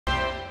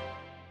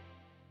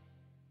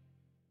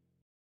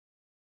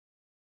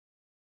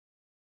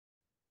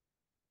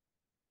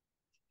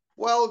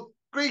Well,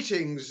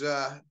 greetings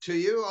to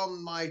you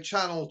on my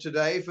channel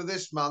today for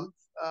this month.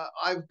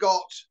 I've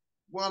got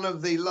one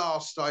of the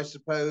last, I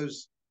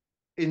suppose,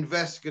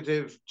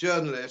 investigative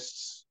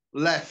journalists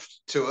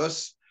left to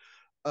us,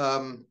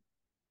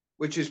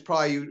 which is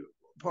probably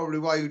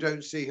why you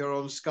don't see her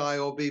on Sky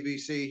or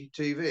BBC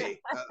TV.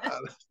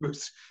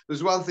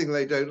 There's one thing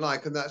they don't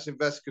like, and that's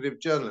investigative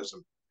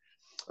journalism,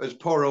 as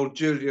poor old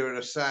Julian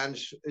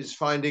Assange is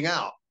finding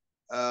out,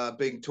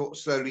 being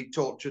slowly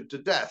tortured to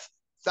death.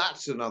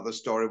 That's another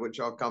story which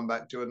I'll come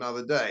back to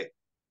another day.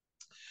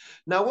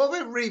 Now, what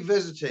we're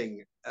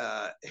revisiting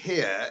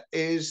here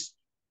is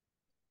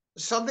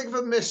something of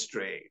a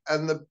mystery.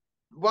 And the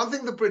one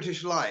thing the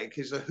British like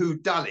is a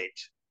whodunit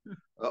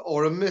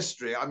or a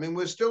mystery. I mean,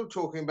 we're still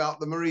talking about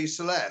the Marie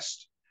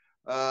Celeste.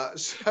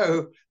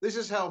 So this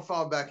is how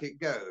far back it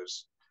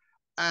goes.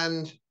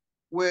 And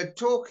we're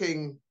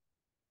talking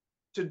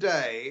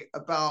today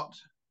about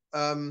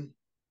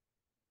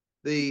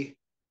the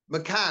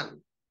McCann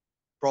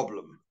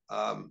problem,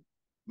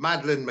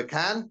 Madeleine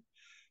McCann,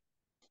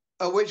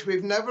 which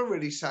we've never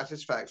really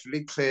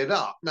satisfactorily cleared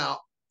up. Now,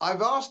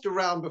 I've asked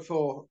around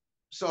before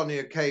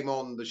Sonia came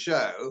on the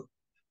show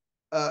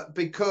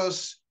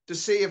because to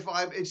see if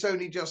it's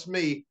only just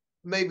me,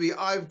 maybe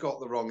I've got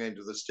the wrong end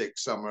of the stick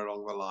somewhere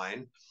along the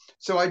line.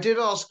 So I did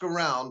ask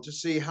around to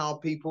see how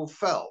people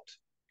felt.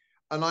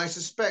 And I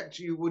suspect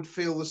you would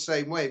feel the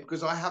same way,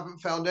 because I haven't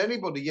found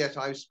anybody yet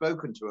I've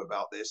spoken to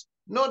about this,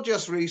 not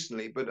just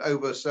recently, but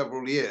over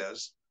several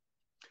years,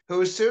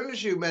 who, as soon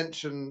as you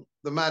mention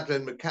the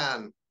Madeleine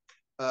McCann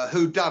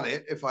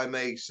whodunit, if I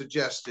may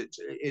suggest it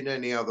in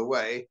any other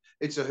way,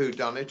 it's a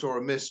whodunit or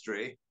a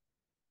mystery,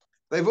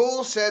 they've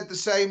all said the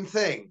same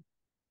thing.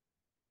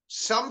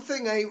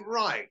 Something ain't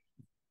right.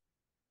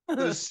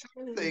 There's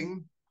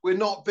something we're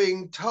not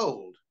being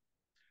told,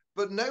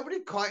 but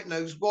nobody quite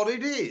knows what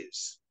it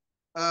is.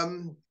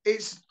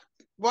 It's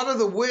one of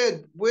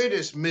the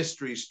weirdest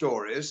mystery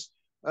stories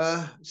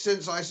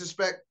since, I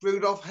suspect,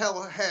 Rudolf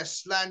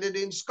Hess landed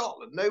in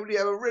Scotland. Nobody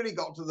ever really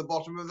got to the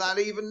bottom of that,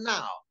 even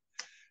now.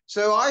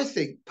 So I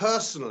think,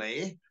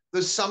 personally,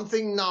 there's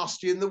something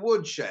nasty in the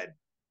woodshed.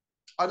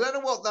 I don't know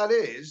what that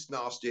is,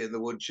 nasty in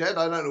the woodshed.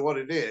 I don't know what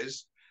it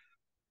is.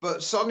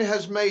 But Sonia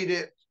has made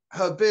it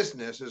her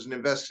business as an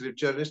investigative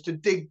journalist to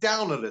dig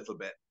down a little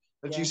bit.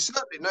 And she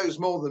certainly knows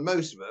more than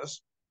most of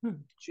us.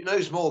 She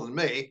knows more than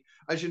me,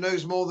 and she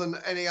knows more than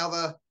any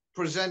other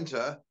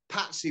presenter,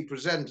 patsy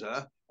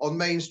presenter on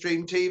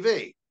mainstream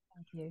TV.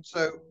 Thank you.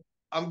 So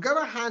I'm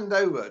going to hand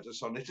over to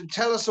Sonia to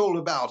tell us all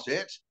about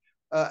it.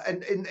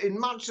 And in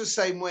much the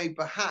same way,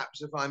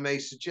 perhaps, if I may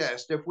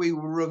suggest, if we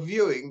were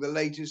reviewing the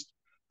latest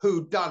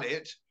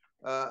whodunit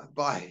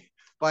by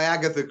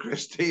Agatha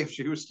Christie, if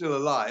she was still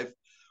alive,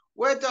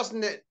 where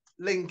doesn't it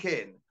link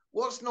in?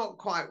 What's not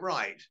quite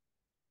right?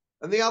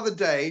 And the other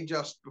day,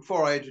 just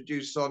before I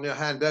introduce Sonia,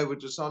 hand over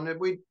to Sonia,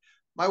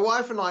 my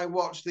wife and I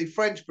watched the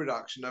French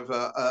production of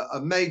a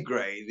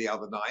Maigret the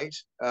other night,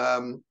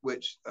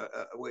 which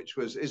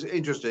is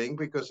interesting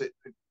because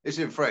it's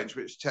in French,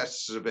 which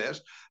tests us a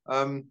bit.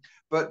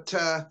 But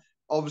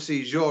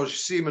obviously, Georges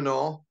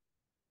Simenon,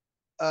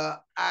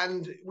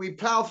 and we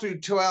plow through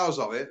 2 hours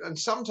of it, and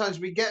sometimes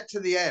we get to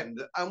the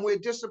end and we're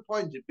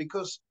disappointed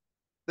because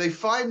they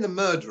find the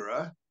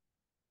murderer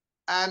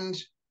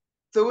and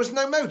there was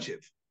no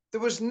motive. There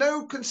was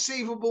no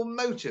conceivable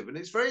motive, and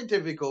it's very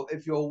difficult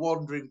if you're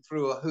wandering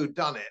through a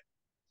whodunit.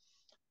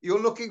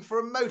 You're looking for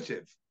a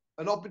motive,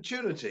 an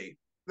opportunity.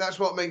 That's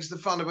what makes the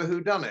fun of a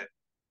whodunit.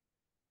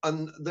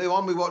 And the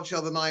one we watched the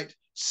other night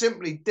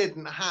simply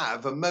didn't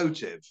have a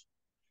motive.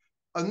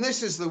 And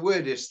this is the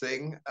weirdest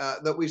thing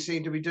that we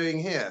seem to be doing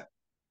here.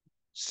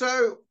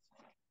 So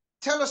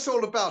tell us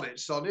all about it,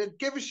 Sonia.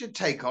 Give us your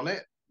take on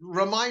it.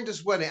 Remind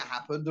us when it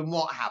happened and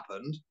what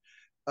happened.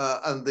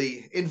 And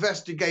the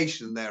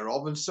investigation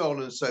thereof, and so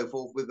on and so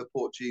forth with the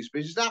Portuguese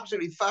police. It's an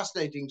absolutely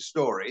fascinating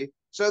story.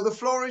 So the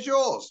floor is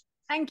yours.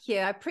 Thank you.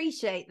 I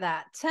appreciate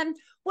that.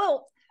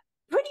 Well,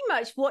 pretty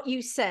much what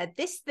you said,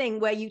 this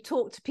thing where you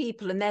talk to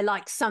people and they're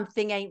like,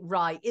 something ain't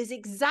right, is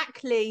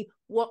exactly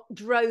what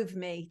drove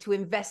me to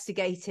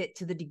investigate it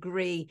to the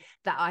degree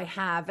that I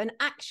have. And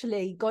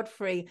actually,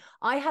 Godfrey,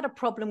 I had a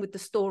problem with the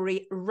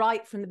story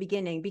right from the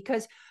beginning,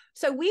 because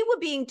so we were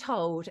being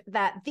told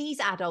that these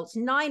adults,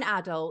 9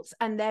 adults,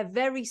 and their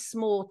very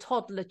small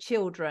toddler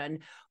children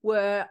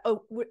were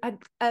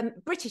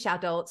British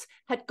adults,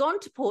 had gone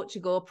to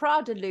Portugal,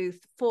 Praia da Luz,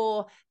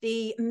 for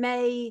the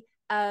May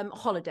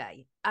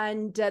holiday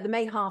and the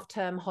May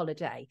half-term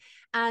holiday.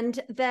 And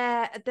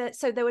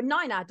so there were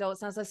 9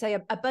 adults, and as I say,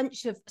 a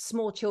bunch of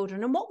small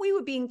children. And what we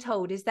were being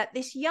told is that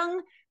this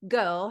young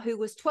girl, who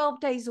was 12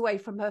 days away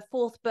from her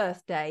 4th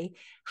birthday,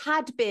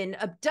 had been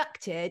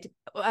abducted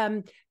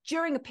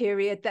during a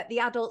period that the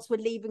adults were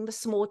leaving the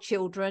small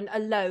children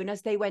alone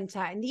as they went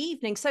out in the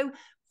evening. So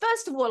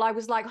first of all, I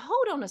was like,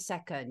 hold on a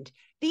second.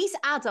 these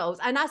adults,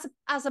 and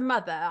as a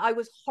mother, I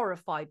was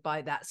horrified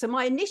by that. So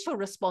my initial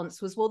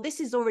response was, well, this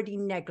is already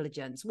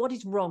negligence. What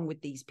is wrong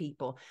with these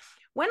people?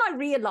 When I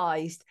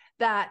realized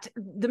that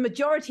the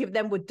majority of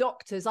them were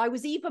doctors, I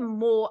was even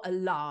more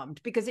alarmed,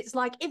 because it's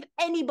like, if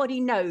anybody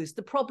knows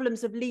the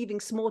problems of leaving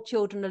small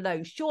children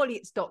alone, surely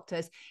it's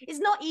doctors. It's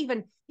not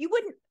even,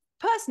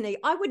 personally,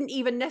 I wouldn't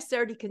even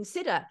necessarily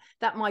consider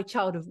that my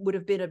child would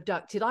have been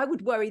abducted. I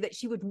would worry that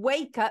she would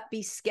wake up,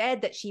 be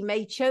scared that she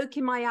may choke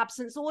in my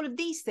absence, all of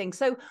these things.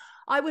 So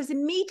I was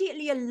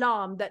immediately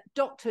alarmed that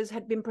doctors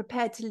had been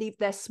prepared to leave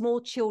their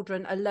small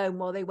children alone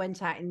while they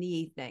went out in the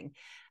evening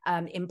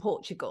in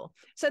Portugal.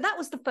 So that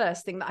was the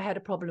first thing that I had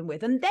a problem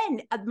with. And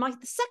then the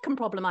second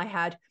problem I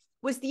had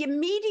was the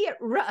immediate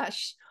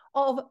rush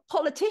of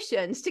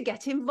politicians to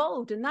get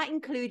involved. And that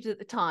included at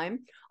the time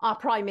our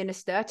Prime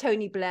Minister,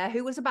 Tony Blair,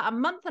 who was about a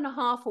month and a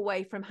half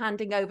away from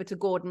handing over to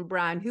Gordon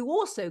Brown, who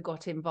also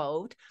got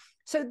involved.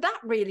 So that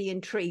really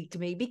intrigued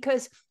me,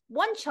 because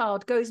one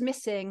child goes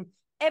missing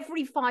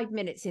every 5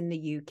 minutes in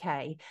the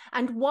UK.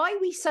 And why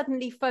we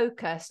suddenly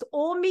focused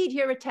all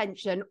media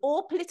attention,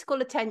 all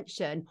political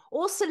attention,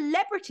 all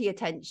celebrity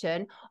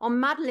attention on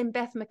Madeleine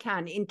Beth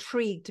McCann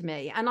intrigued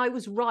me. And I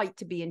was right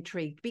to be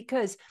intrigued,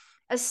 because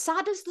as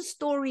sad as the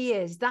story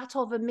is, that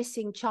of a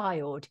missing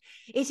child,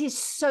 it is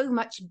so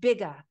much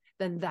bigger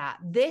than that.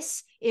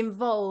 This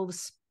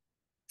involves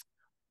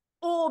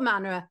all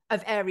manner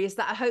of areas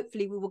that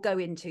hopefully we will go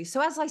into.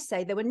 So as I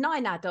say, there were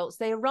 9 adults.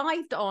 They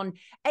arrived on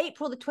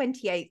April the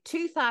 28th,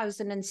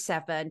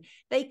 2007.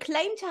 They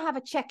claimed to have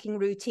a checking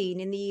routine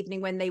in the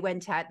evening when they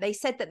went out. They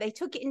said that they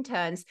took it in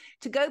turns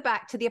to go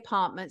back to the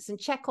apartments and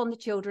check on the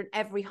children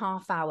every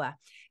half hour.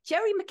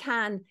 Jerry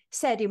McCann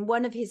said in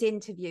one of his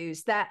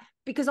interviews that,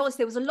 because obviously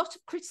there was a lot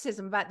of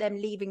criticism about them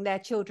leaving their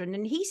children,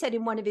 and he said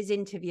in one of his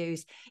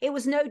interviews, it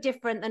was no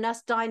different than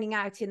us dining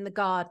out in the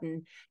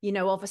garden, you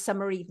know, of a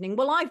summer evening.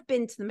 Well, I've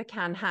been to the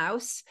McCann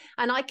house,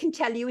 and I can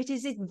tell you it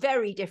is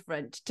very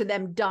different to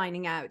them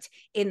dining out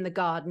in the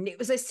garden. It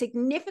was a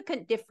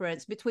significant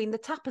difference between the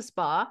tapas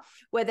bar,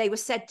 where they were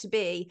said to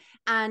be,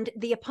 and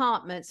the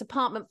apartments,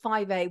 apartment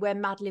 5A, where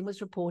Madeleine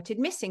was reported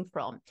missing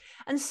from.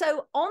 And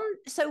so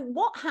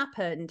what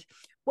happened?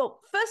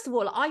 Well, first of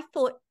all, I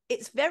thought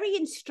it's very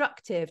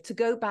instructive to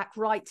go back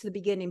right to the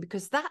beginning,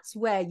 because that's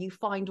where you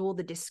find all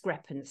the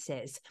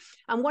discrepancies.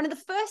 And one of the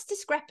first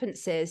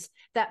discrepancies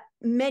that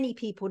many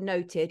people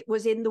noted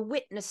was in the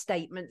witness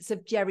statements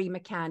of Jerry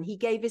McCann. He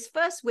gave his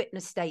first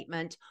witness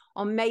statement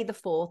on May the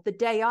 4th, the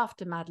day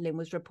after Madeleine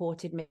was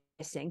reported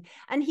missing.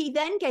 And he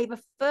then gave a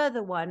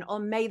further one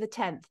on May the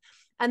 10th.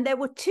 And there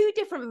were 2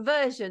 different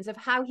versions of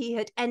how he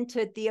had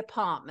entered the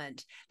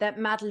apartment that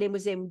Madeleine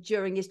was in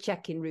during his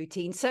check-in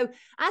routine. So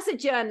as a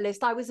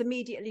journalist, I was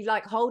immediately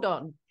like, hold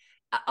on,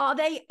 are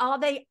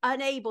they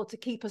unable to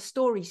keep a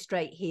story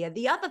straight here?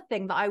 The other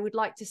thing that I would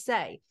like to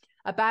say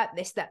about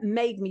this that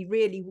made me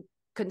really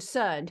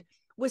concerned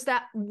was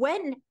that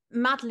when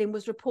Madeleine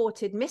was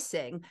reported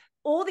missing,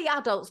 all the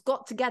adults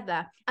got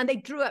together and they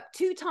drew up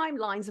 2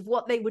 timelines of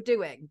what they were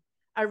doing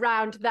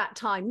around that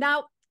time.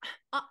 Now,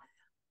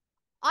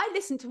 I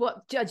listened to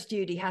what Judge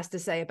Judy has to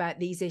say about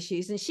these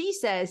issues, and she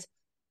says,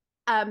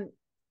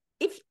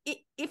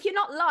 if you're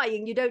not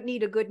lying, you don't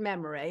need a good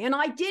memory. And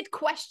I did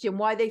question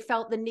why they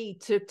felt the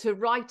need to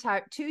write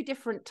out 2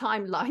 different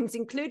timelines,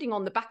 including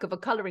on the back of a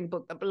colouring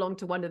book that belonged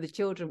to one of the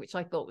children, which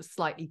I thought was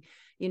slightly,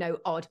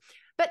 odd.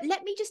 But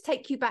let me just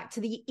take you back to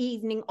the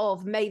evening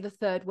of May the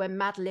 3rd, when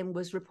Madeleine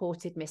was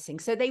reported missing.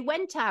 So they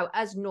went out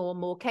as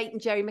normal. Kate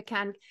and Jerry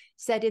McCann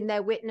said in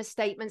their witness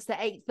statements that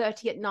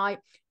 8:30 at night,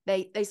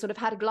 they sort of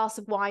had a glass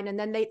of wine, and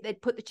then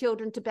they'd put the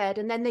children to bed,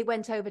 and then they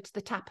went over to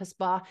the tapas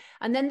bar,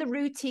 and then the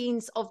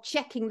routines of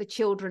checking the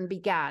children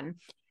began.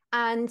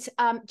 And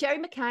Jerry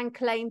McCann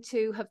claimed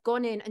to have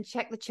gone in and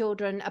checked the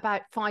children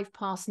about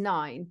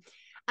 9:05.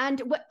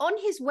 And on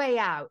his way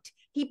out,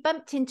 he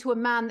bumped into a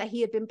man that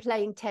he had been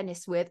playing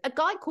tennis with, a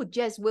guy called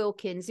Jez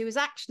Wilkins, who was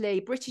actually a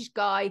British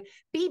guy,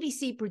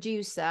 BBC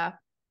producer.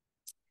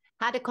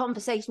 Had a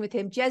conversation with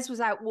him. Jez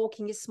was out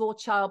walking his small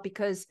child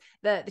because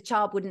the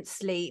child wouldn't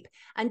sleep.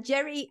 And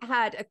Jerry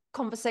had a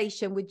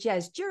conversation with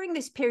Jez. During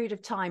this period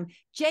of time,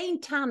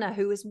 Jane Tanner,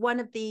 who was one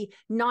of the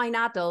 9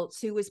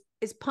 adults who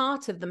is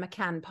part of the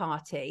McCann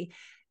party,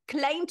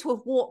 claimed to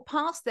have walked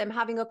past them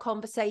having a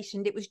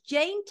conversation. It was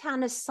Jane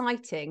Tanner's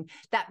sighting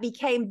that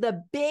became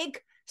the big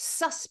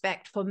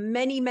suspect for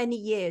many, many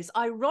years.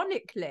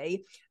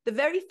 Ironically, the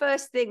very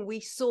first thing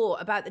we saw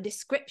about the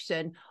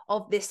description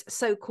of this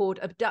so-called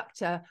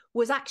abductor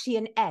was actually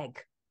an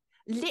egg,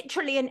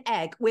 literally an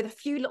egg with a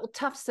few little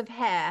tufts of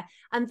hair.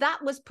 And that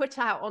was put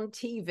out on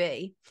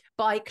TV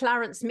by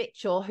Clarence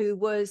Mitchell, who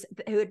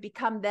had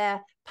become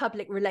their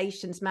public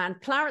relations man.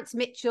 Clarence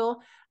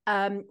Mitchell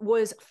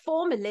was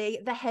formerly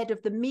the head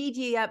of the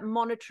media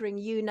monitoring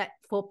unit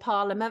for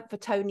Parliament for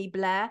Tony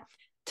Blair.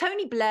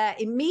 Tony Blair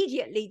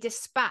immediately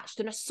dispatched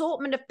an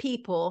assortment of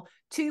people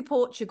to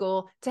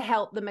Portugal to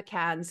help the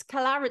McCanns.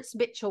 Clarence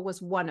Mitchell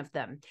was one of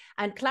them.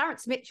 And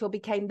Clarence Mitchell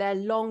became their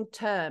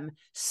long-term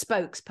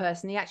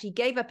spokesperson. He actually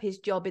gave up his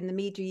job in the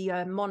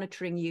media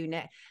monitoring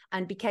unit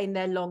and became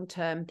their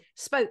long-term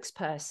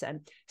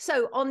spokesperson.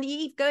 So on the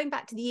eve, going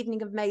back to the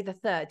evening of May the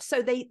 3rd,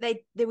 so they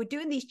were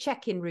doing these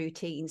check-in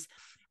routines.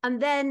 And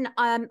then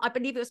I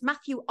believe it was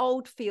Matthew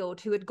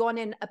Oldfield who had gone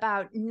in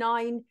about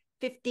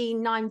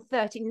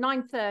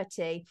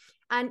 9:30,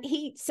 and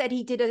he said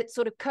he did a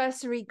sort of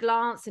cursory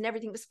glance and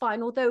everything was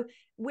fine, although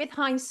with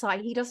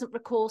hindsight he doesn't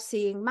recall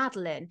seeing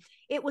Madeleine.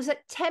 It was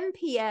at 10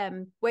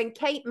 p.m. when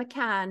Kate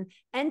McCann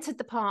entered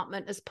the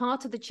apartment as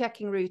part of the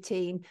checking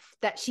routine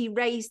that she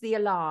raised the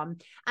alarm.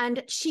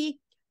 And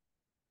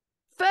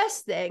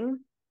first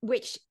thing,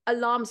 which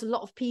alarms a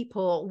lot of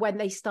people when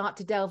they start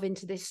to delve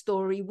into this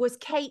story, was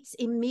Kate's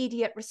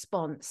immediate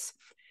response.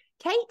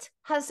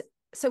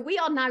 So we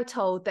are now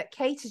told that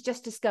Kate has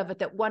just discovered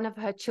that one of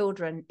her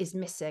children is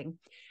missing.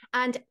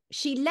 And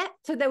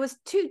so there was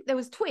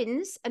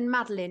twins and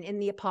Madeleine in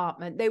the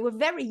apartment. They were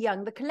very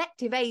young. The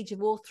collective age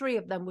of all three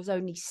of them was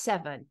only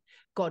 7,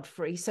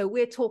 Godfrey. So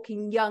we're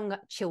talking young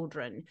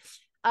children.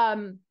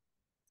 And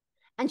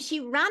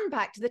she ran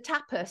back to the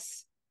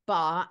tapas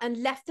bar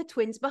and left the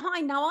twins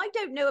behind. Now, I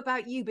don't know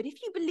about you, but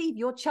if you believe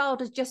your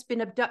child has just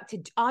been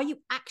abducted, are you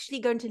actually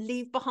going to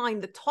leave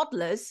behind the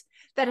toddlers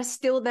that are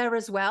still there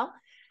as well?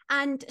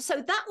 And so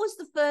that was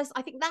the first,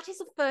 I think that is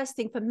the first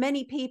thing for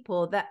many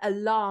people that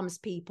alarms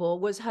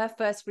people, was her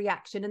first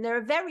reaction. And there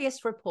are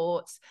various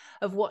reports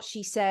of what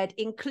she said,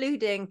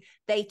 including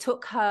they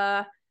took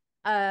her,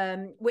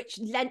 which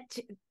lent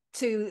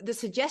to the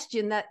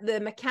suggestion that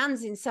the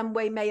McCanns in some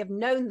way may have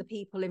known the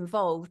people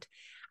involved.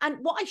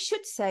 And what I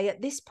should say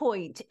at this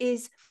point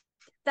is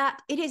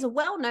that it is a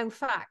well-known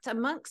fact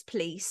amongst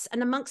police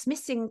and amongst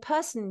missing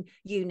person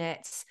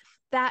units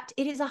that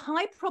it is a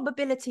high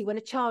probability when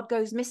a child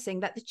goes missing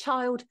that the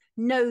child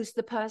knows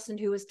the person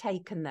who has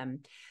taken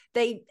them.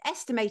 They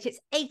estimate it's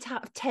 8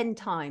 out of 10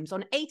 times.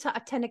 On 8 out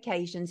of 10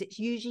 occasions, it's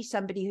usually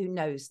somebody who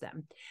knows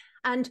them.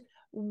 And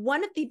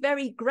one of the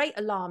very great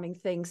alarming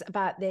things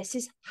about this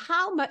is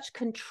how much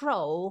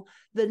control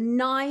the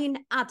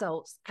 9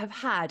 adults have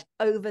had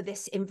over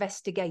this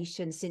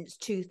investigation since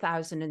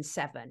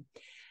 2007.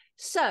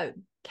 So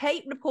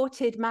Kate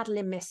reported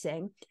Madeleine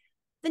missing.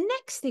 The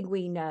next thing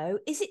we know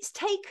is it's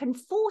taken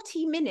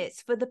 40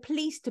 minutes for the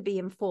police to be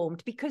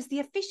informed, because the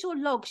official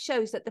log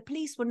shows that the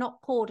police were not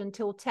called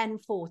until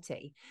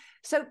 10:40.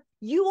 So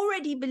you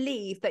already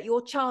believe that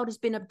your child has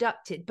been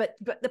abducted, but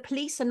the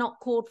police are not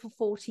called for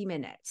 40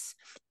 minutes.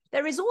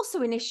 There is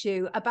also an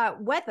issue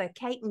about whether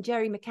Kate and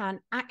Jerry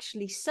McCann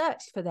actually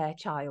searched for their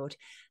child.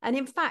 And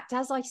in fact,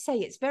 as I say,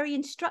 it's very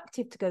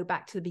instructive to go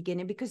back to the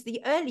beginning, because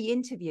the early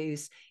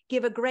interviews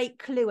give a great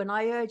clue. And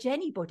I urge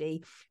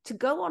anybody to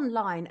go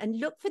online and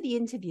look for the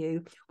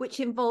interview, which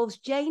involves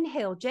Jane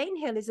Hill. Jane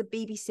Hill is a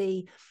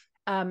BBC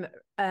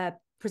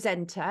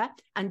presenter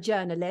and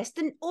journalist,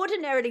 and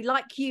ordinarily,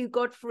 like you,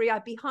 Godfrey,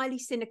 I'd be highly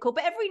cynical,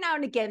 but every now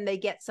and again they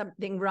get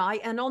something right.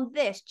 And on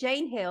this,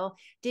 Jane Hill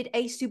did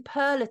a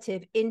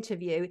superlative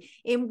interview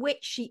in which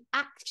she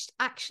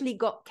actually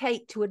got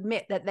Kate to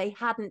admit that they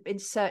hadn't been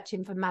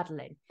searching for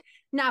Madeleine.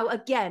 Now,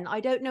 again, I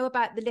don't know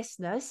about the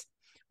listeners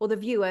or the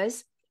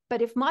viewers,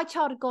 but if my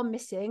child had gone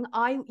missing,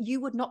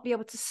 you would not be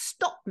able to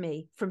stop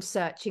me from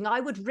searching. I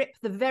would rip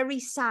the very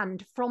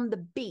sand from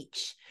the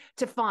beach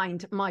to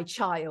find my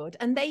child.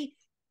 And they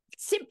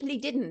simply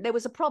didn't. There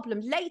was a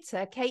problem.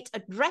 Later, Kate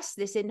addressed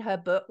this in her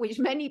book, which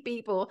many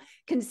people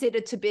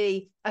consider to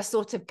be a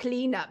sort of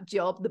cleanup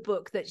job, the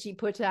book that she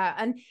put out.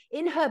 And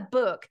in her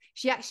book,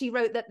 she actually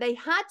wrote that they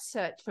had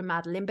searched for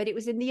Madeleine, but it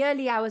was in the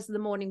early hours of the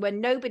morning when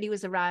nobody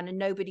was around and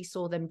nobody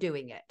saw them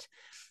doing it.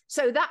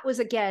 So that was,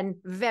 again,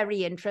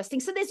 very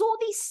interesting. So there's all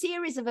these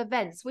series of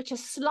events which are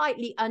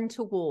slightly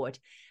untoward.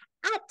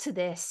 Add to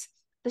this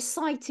the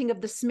sighting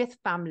of the Smith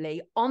family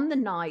on the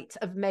night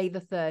of May the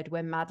 3rd,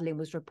 when Madeleine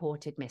was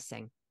reported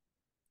missing.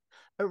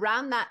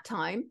 Around that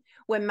time,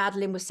 when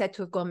Madeleine was said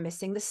to have gone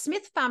missing, the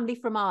Smith family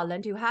from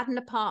Ireland, who had an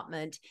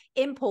apartment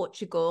in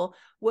Portugal,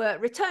 were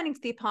returning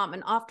to the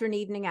apartment after an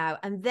evening out.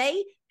 And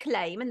they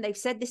claim, and they've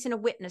said this in a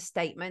witness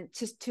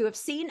statement, to have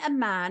seen a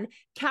man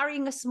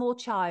carrying a small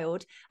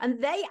child.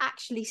 And they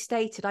actually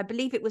stated, I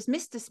believe it was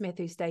Mr. Smith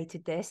who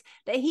stated this,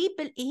 that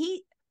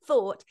he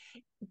thought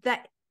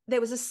that there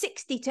was a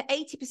 60 to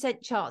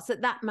 80% chance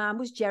that that man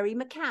was Jerry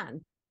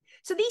McCann.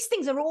 So these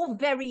things are all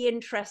very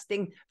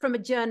interesting from a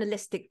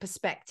journalistic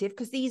perspective,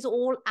 because these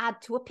all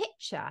add to a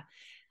picture.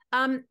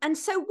 And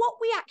so what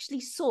we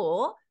actually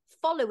saw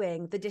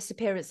following the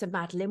disappearance of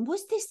Madeleine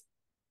was this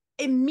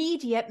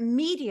immediate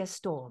media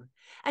storm.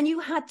 And you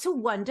had to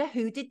wonder,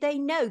 who did they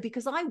know?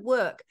 Because I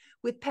work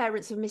with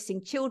parents of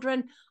missing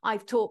children.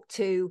 I've talked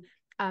to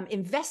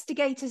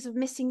investigators of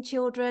missing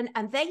children,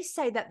 and they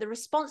say that the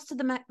response to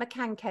the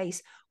McCann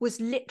case was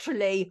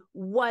literally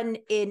 1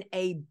 in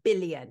a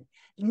billion.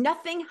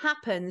 Nothing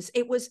happens.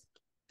 It was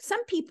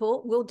some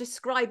people will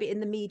describe it in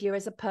the media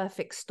as a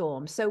perfect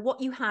storm. So what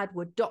you had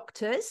were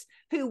doctors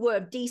who were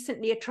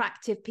decently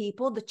attractive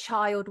people. The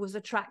child was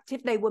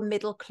attractive. They were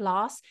middle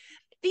class.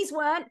 These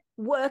weren't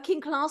working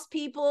class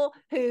people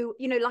who,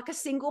 you know, like a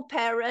single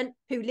parent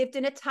who lived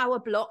in a tower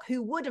block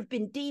who would have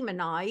been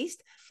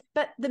demonized.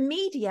 But the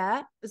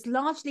media was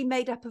largely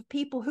made up of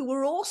people who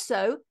were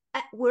also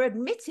were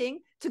admitting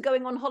to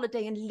going on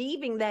holiday and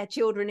leaving their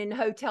children in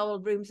hotel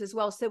rooms as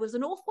well. So there was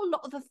an awful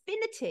lot of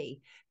affinity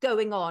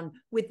going on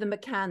with the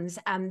McCanns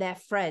and their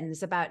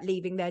friends about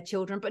leaving their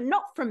children, but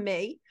not from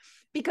me,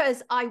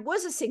 because I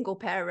was a single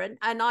parent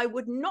and I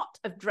would not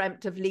have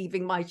dreamt of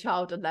leaving my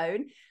child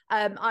alone.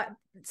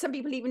 Some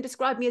people even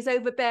describe me as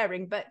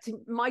overbearing, but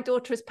my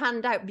daughter has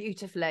panned out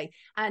beautifully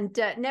and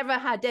never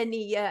had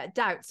any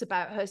doubts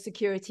about her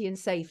security and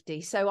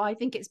safety. So I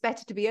think it's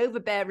better to be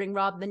overbearing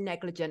rather than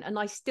negligent. And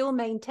I still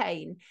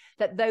maintain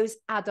that those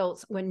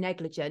adults were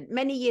negligent.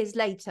 Many years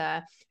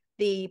later,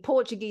 the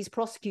Portuguese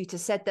prosecutor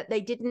said that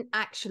they didn't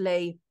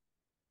actually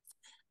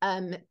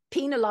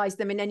penalize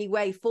them in any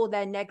way for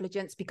their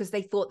negligence because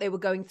they thought they were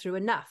going through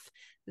enough.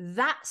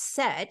 That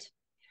said,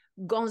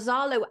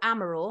 Gonzalo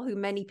Amaral, who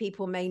many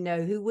people may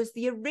know, who was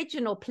the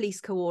original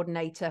police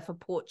coordinator for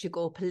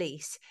Portugal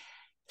Police,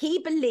 he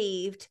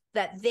believed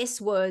that this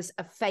was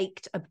a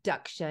faked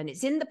abduction.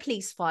 It's in the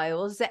police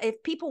files.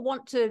 If people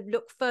want to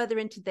look further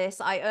into this,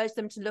 I urge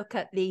them to look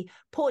at the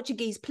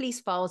Portuguese police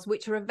files,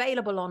 which are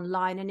available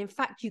online. And in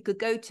fact, you could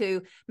go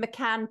to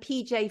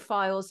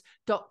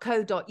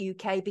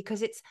mccannpjfiles.co.uk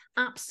because it's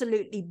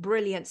absolutely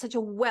brilliant. Such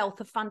a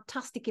wealth of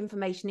fantastic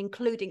information,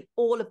 including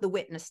all of the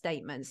witness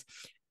statements.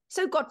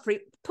 So Godfrey,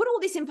 put all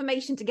this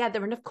information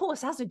together. And of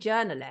course, as a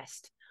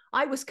journalist,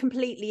 I was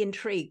completely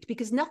intrigued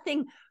because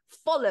nothing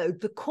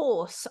followed the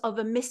course of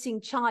a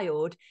missing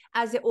child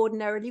as it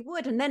ordinarily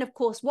would. And then, of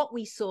course, what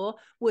we saw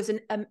was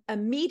a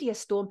media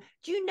storm.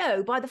 Do you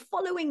know, by the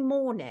following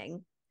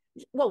morning,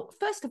 well,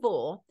 first of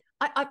all,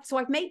 so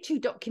I've made 2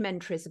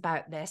 documentaries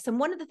about this. And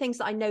one of the things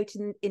that I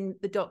noted in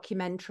the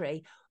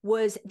documentary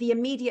was the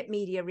immediate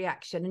media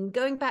reaction. And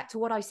going back to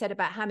what I said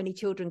about how many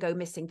children go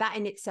missing, that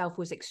in itself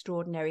was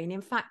extraordinary. And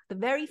in fact, the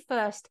very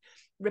first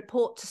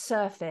report to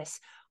surface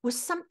was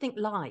something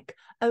like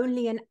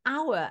only an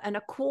hour and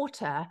a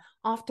quarter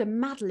after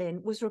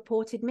Madeleine was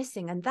reported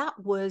missing. And that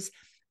was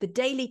the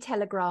Daily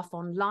Telegraph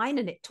online,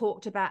 and it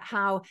talked about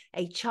how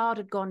a child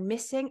had gone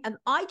missing. And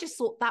I just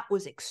thought that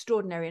was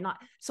extraordinary. And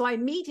so I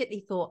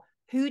immediately thought,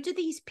 who do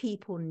these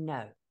people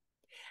know?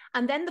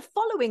 And then the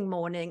following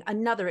morning,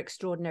 another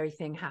extraordinary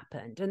thing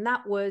happened. And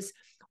that was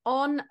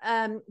on,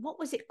 what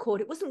was it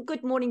called? It wasn't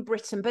Good Morning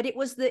Britain, but it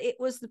was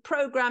the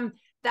program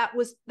that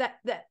was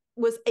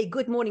a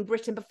Good Morning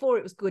Britain before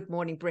it was Good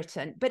Morning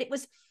Britain. But it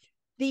was,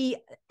 the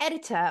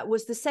editor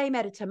was the same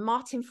editor,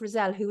 Martin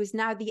Frizzell, who is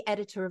now the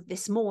editor of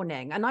This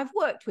Morning. And I've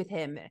worked with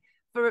him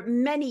for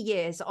many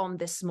years on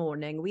This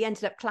Morning. We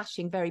ended up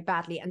clashing very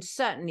badly, and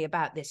certainly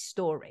about this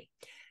story,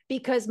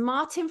 because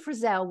Martin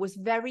Frizzell was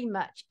very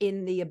much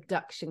in the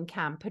abduction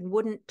camp and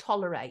wouldn't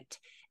tolerate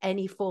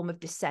any form of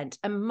dissent.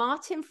 And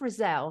Martin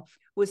Frizzell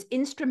was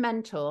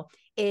instrumental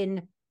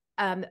in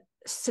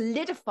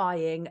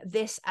solidifying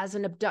this as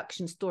an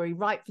abduction story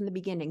right from the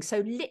beginning. So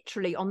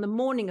literally on the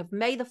morning of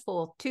May the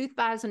 4th,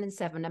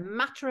 2007, a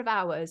matter of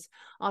hours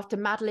after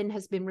Madeleine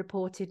has been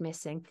reported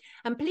missing.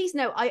 And please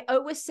note, I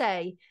always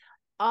say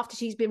after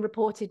she's been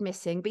reported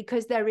missing,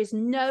 because there is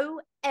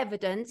no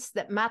evidence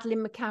that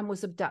Madeleine McCann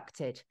was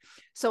abducted.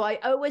 So I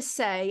always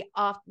say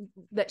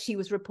that she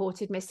was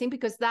reported missing,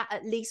 because that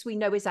at least we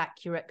know is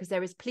accurate, because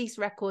there is police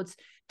records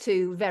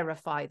to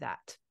verify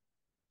that.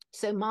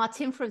 So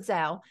Martin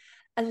Frizzell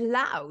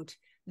allowed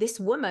this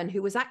woman,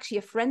 who was actually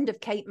a friend of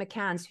Kate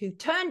McCann's, who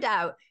turned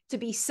out to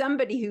be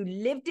somebody who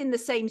lived in the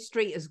same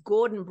street as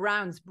Gordon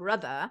Brown's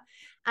brother,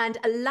 and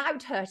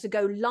allowed her to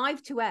go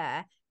live to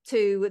air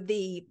to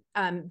the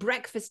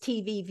breakfast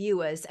TV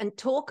viewers and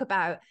talk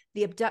about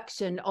the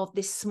abduction of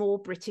this small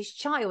British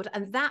child.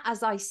 And that,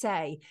 as I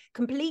say,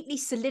 completely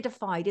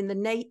solidified in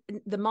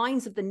the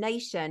minds of the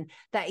nation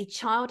that a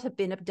child had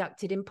been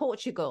abducted in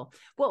Portugal.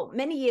 Well,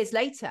 many years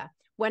later,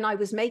 when I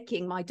was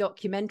making my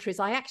documentaries,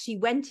 I actually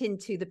went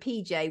into the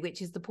PJ,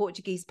 which is the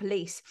Portuguese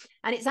police.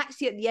 And it's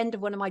actually at the end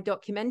of one of my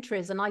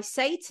documentaries. And I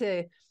say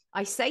to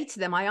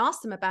them, I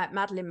ask them about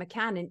Madeleine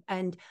McCann,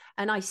 and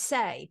I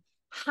say,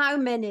 how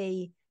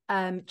many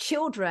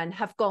children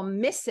have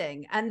gone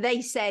missing? And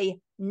they say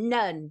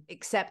none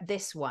except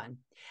this one.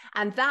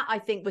 And that, I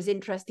think, was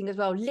interesting as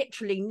well.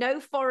 Literally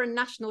no foreign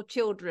national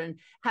children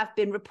have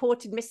been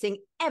reported missing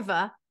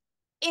ever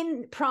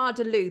in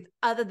Praia-da-Luz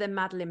other than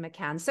Madeleine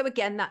McCann. So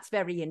again, that's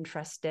very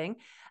interesting.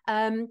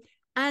 Don't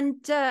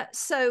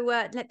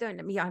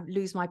let me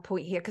lose my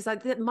point here, because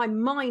my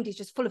mind is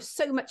just full of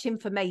so much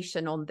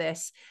information on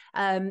this.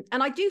 And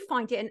I do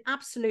find it an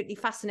absolutely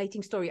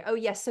fascinating story. Oh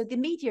yes, so the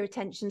media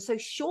attention. So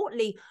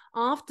shortly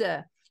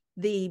after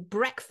the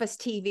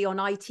breakfast TV on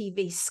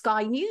ITV,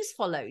 Sky News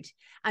followed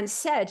and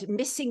said,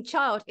 missing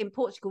child in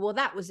Portugal. Well,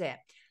 that was it.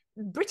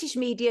 British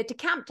media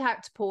decamped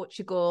out to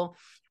Portugal.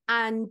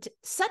 And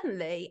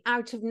suddenly,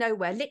 out of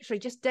nowhere, literally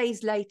just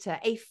days later,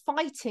 a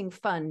fighting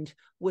fund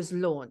was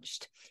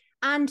launched.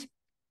 And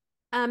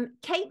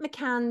Kate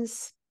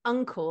McCann's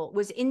uncle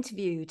was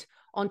interviewed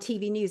on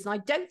TV News. And I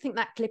don't think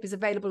that clip is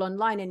available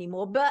online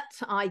anymore, but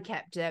I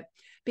kept it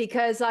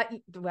because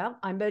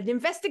I'm an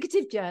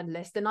investigative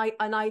journalist. And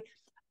I,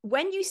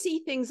 when you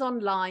see things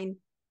online,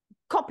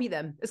 copy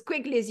them as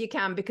quickly as you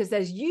can, because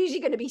there's usually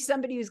going to be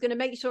somebody who's going to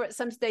make sure at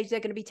some stage they're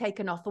going to be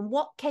taken off. And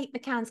what Kate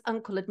McCann's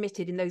uncle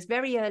admitted in those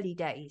very early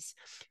days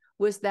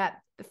was that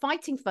the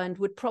fighting fund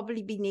would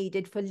probably be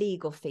needed for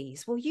legal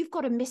fees. Well, you've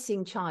got a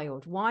missing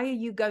child. Why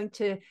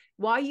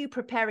are you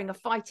preparing a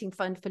fighting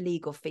fund for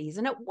legal fees?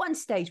 And at one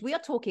stage, we are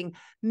talking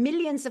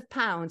millions of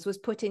pounds was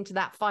put into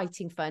that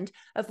fighting fund,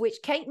 of which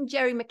Kate and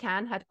Jerry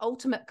McCann had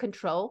ultimate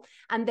control.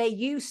 And they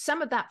used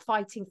some of that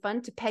fighting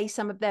fund to pay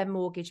some of their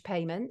mortgage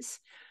payments.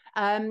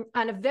 And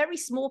a very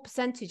small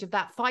percentage of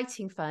that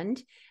fighting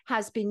fund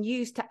has been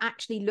used to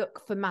actually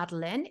look for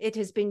Madeleine. It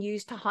has been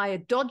used to hire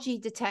dodgy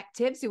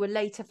detectives who were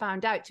later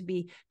found out to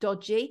be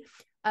dodgy.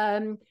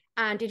 And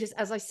it has,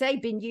 as I say,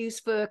 been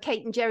used for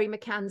Kate and Jerry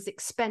McCann's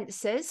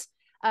expenses.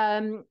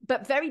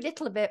 But very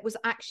little of it was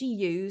actually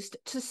used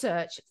to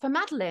search for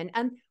Madeleine.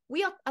 And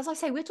we are, as I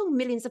say, we're talking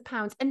millions of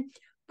pounds. And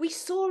we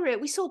saw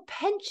it. We saw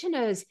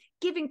pensioners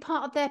giving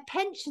part of their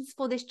pensions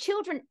for this,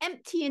 children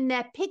emptying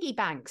their piggy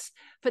banks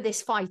for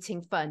this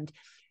fighting fund.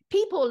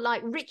 People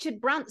like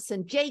Richard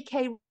Branson,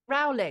 J.K.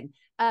 Rowling,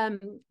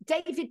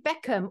 David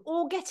Beckham,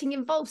 all getting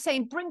involved,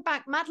 saying, bring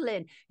back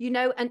Madeleine,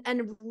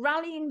 and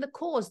rallying the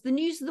cause. The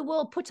News of the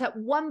World put up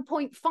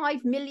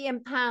 £1.5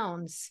 million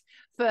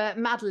for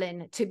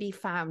Madeleine to be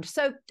found.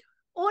 So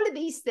all of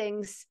these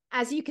things,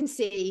 as you can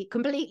see,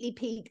 completely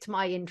piqued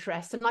my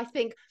interest. And I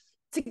think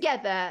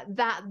together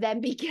that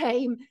then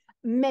became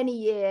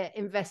many-year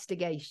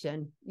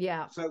investigation.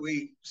 Yeah. So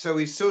we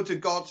sort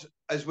of got,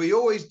 as we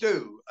always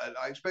do, and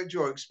I expect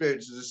your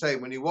experience is the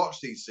same when you watch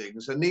these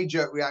things, a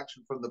knee-jerk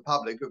reaction from the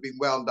public who've been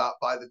wound up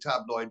by the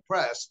tabloid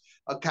press,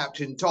 a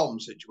Captain Tom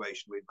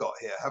situation we've got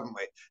here, haven't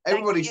we?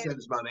 Everybody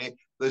sends money.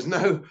 There's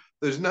no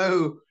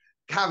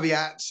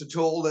caveats at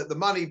all, that the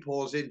money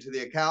pours into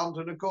the account,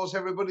 and of course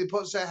everybody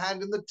puts their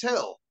hand in the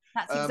till.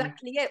 That's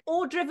exactly it.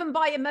 All driven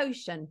by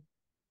emotion.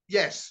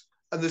 Yes.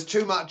 And there's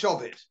too much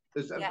of it.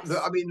 Yes.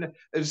 I mean,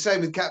 the same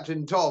with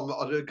Captain Tom,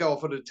 I'll go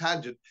off on a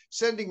tangent,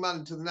 sending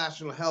money to the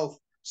National Health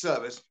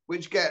Service,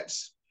 which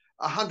gets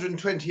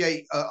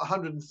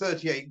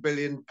 138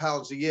 billion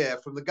pounds a year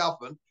from the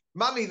government,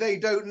 money they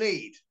don't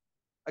need.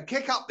 A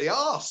kick up the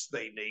arse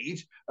they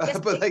need, yes,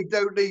 but they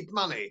don't need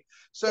money.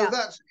 So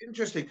that's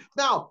interesting.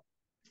 Now,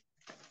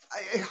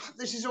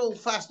 this is all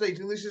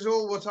fascinating. This is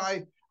all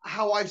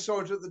how I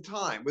saw it at the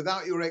time,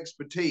 without your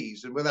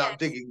expertise and without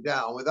digging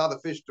down, with other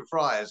fish to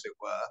fry, as it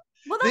were.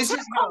 Well, that's how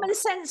common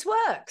sense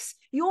works.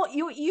 You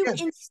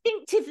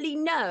instinctively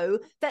know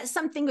that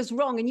something is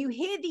wrong, and you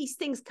hear these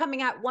things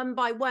coming out one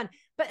by one.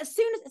 But as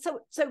soon as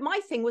so my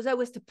thing was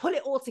always to pull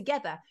it all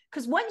together,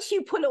 because once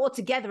you pull it all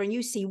together and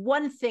you see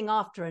one thing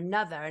after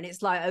another, and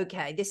it's like,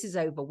 okay, this is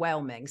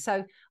overwhelming.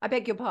 So I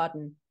beg your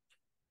pardon.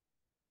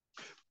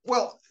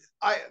 Well,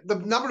 the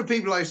number of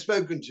people I've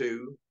spoken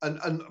to,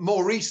 and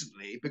more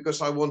recently,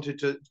 because I wanted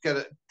to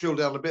drill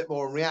down a bit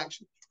more on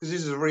reaction, because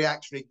this is a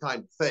reactionary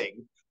kind of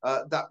thing,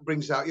 that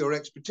brings out your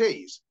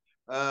expertise.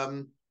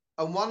 And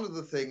one of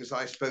the things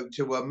I spoke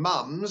to were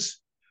mums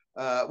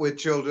with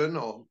children,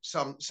 or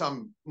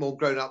some more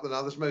grown up than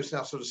others, most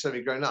now sort of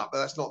semi-grown up, but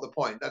that's not the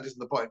point. That isn't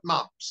the point.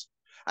 Mums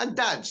and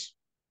dads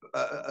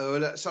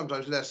are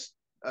sometimes less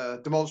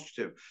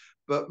demonstrative,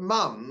 but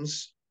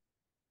mums,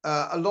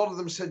 a lot of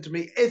them said to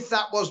me, if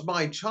that was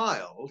my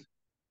child,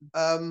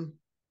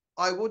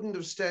 I wouldn't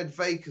have stared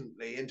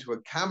vacantly into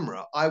a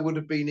camera. I would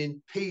have been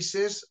in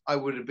pieces. I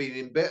would have been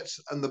in bits.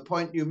 And the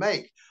point you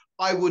make,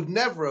 I would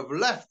never have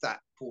left that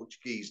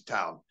Portuguese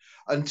town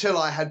until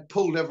I had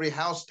pulled every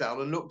house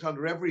down and looked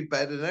under every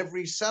bed and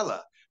every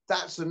cellar.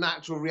 That's the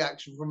natural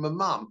reaction from a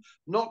mum,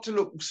 not to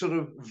look sort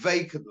of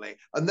vacantly,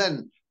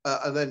 and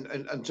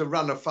to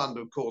run a fund,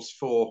 of course,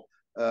 for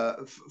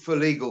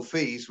legal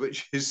fees,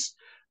 which is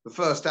the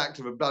first act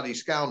of a bloody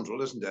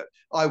scoundrel, isn't it?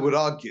 I would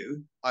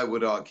argue.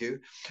 Very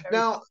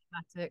now,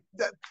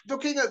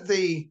 looking at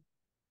the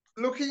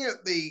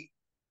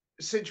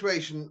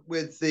situation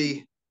with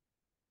the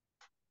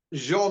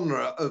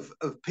genre of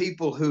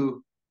people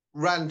who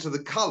ran to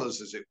the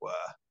colours, as it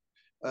were,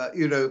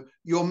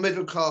 your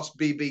middle-class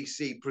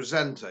BBC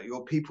presenter,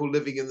 your people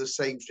living in the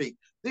same street.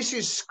 This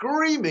is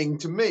screaming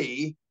to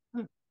me,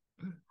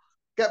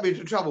 get me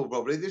into trouble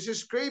probably, this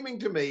is screaming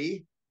to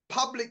me,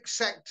 public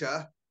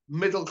sector,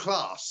 middle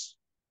class,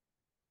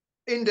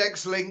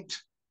 index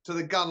linked to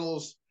the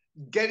Gunnels,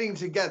 getting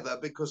together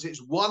because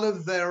it's one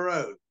of their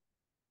own.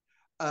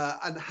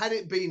 And had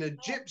it been a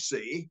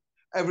gypsy,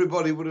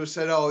 everybody would have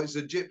said, oh, it's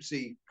a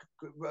gypsy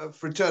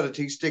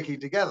fraternity sticking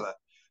together.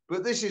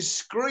 But this is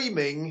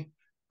screaming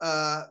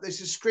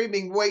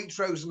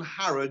Waitrose and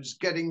Harrods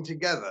getting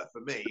together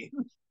for me.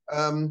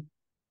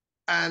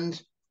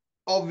 And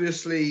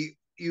obviously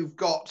you've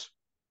got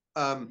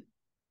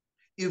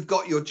you've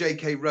got your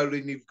J.K.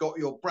 Rowling, you've got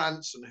your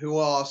Branson, who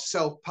are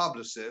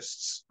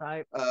self-publicists,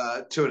 right,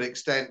 to an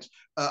extent.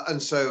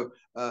 And so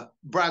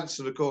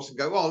Branson, of course, can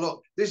go, oh,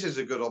 look, this is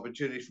a good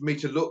opportunity for me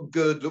to look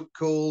good, look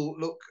cool,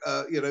 look,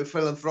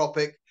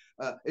 philanthropic.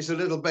 It's a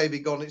little baby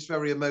gone. It's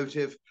very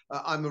emotive.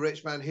 I'm a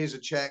rich man. Here's a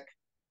check.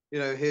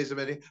 Here's a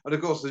minute. And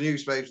of course, the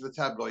newspapers, the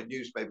tabloid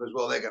newspapers,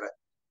 well, they're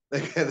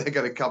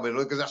going to come in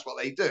because that's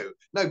what they do.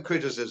 No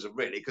criticism,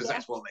 really, because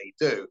that's what they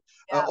do.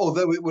 Yeah.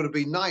 Although it would have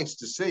been nice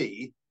to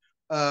see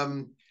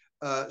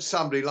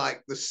somebody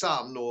like the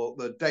Sun or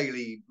the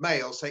Daily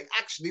Mail say,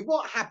 actually,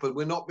 what happened?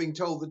 We're not being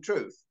told the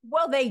truth.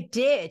 Well, they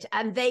did,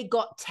 and they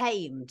got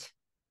tamed.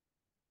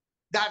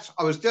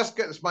 I was just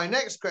getting to my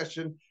next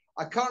question.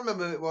 I can't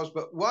remember who it was,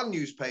 but one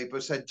newspaper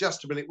said,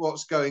 just a minute,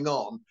 what's going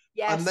on?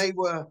 Yes. And they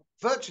were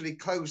virtually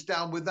closed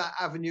down with that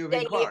avenue of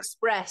Daily inquiry.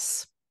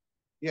 Express.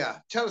 Yeah,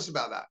 tell us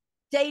about that.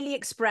 Daily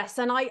Express,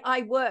 and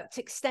I worked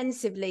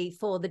extensively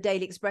for the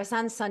Daily Express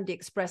and Sunday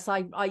Express.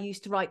 I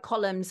used to write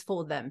columns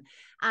for them,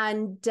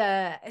 and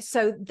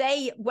so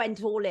they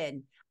went all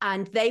in,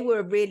 and they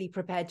were really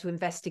prepared to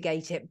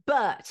investigate it.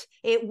 But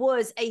it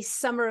was a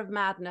summer of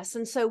madness,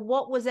 and so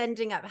what was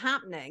ending up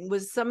happening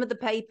was some of the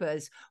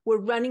papers were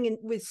running in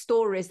with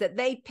stories that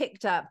they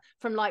picked up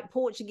from like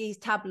Portuguese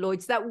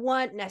tabloids that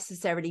weren't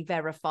necessarily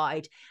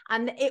verified,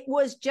 and it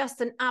was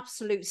just an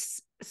absolute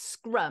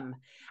scrum.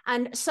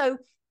 And so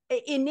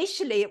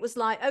initially it was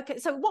like, okay,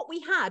 so what we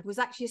had was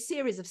actually a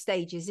series of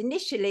stages.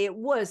 Initially it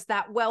was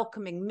that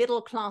welcoming,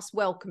 middle class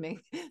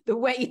welcoming, the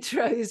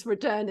Waitrose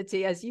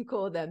fraternity, as you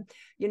call them.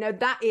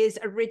 That is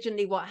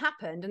originally what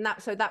happened, and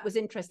that was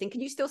interesting.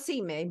 Can you still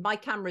see me? My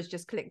camera's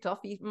just clicked off.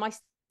 Am I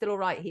still all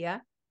right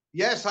here?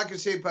 Yes, I can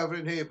see you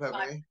perfectly and hear you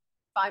perfectly.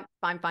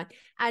 Fine.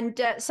 And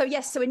so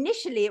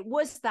initially it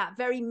was that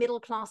very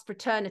middle-class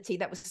fraternity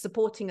that was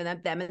supporting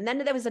them. And then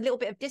there was a little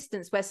bit of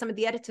distance where some of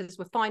the editors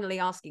were finally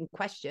asking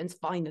questions,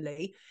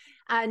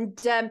 and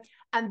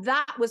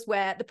that was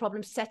where the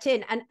problem set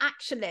in. And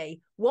actually,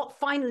 what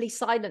finally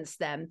silenced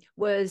them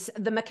was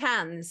the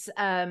McCanns,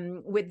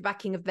 with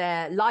backing of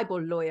their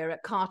libel lawyer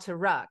at Carter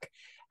Ruck,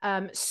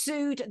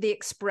 sued the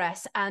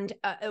Express and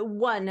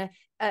won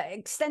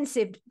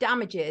extensive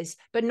damages.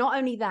 But not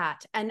only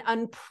that, an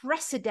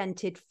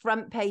unprecedented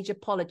front page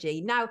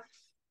apology. Now,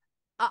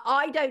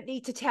 I don't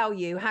need to tell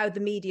you how the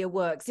media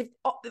works.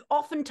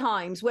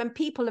 Oftentimes when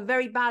people are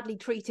very badly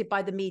treated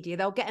by the media,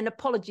 they'll get an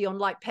apology on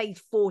like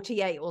page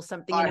 48 or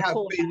something. I have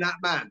been that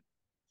man.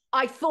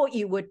 I thought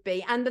you would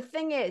be. And the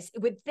thing is,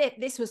 with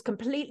this was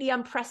completely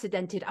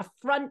unprecedented, a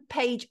front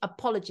page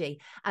apology.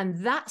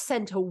 And that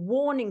sent a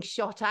warning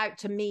shot out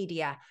to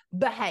media,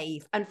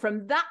 behave. And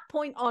from that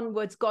point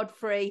onwards,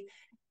 Godfrey,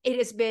 it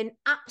has been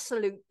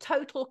absolute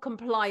total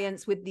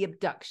compliance with the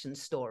abduction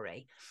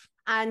story.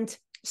 And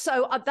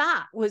so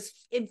that was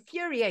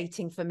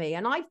infuriating for me.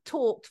 And I've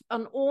talked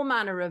on all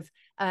manner of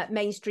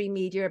mainstream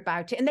media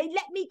about it. And they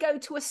let me go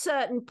to a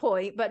certain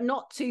point, but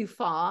not too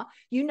far.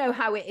 You know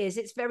how it is.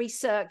 It's very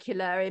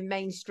circular in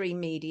mainstream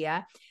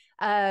media.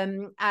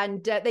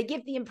 And they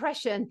give the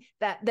impression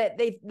that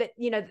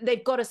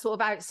they've got a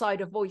sort of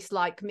outsider voice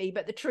like me.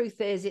 But the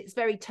truth is it's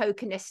very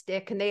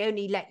tokenistic, and they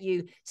only let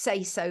you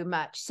say so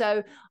much.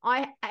 So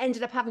I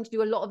ended up having to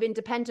do a lot of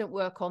independent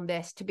work on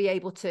this to be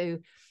able to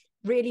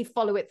really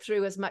follow it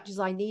through as much as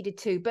I needed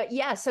to. But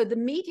yeah, so the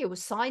media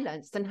was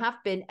silenced and have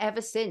been ever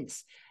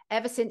since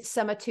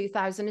summer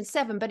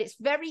 2007. But it's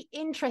very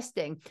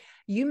interesting.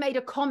 You made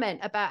a comment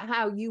about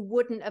how you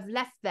wouldn't have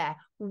left there.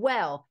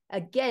 Well,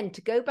 again,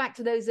 to go back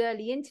to those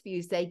early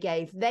interviews they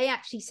gave, they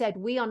actually said,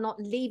 we are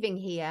not leaving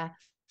here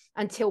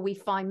until we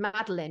find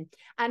Madeleine.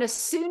 And as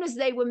soon as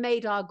they were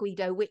made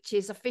arguido, which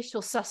is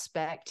official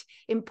suspect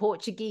in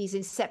Portuguese,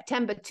 in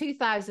September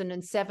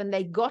 2007,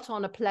 they got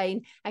on a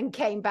plane and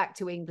came back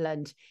to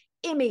England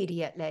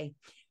immediately.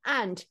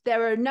 And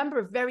there are a number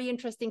of very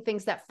interesting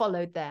things that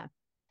followed there.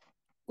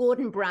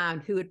 Gordon Brown,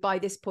 who had by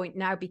this point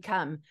now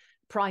become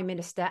Prime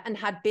Minister and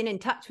had been in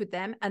touch with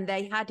them, and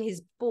they had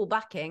his full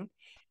backing,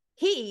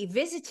 he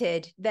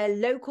visited their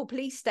local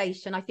police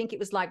station. I think it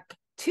was like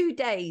 2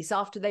 days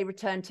after they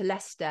returned to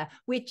Leicester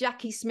with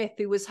Jackie Smith,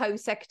 who was Home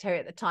Secretary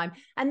at the time.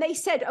 And they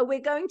said, oh, we're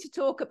going to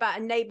talk about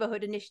a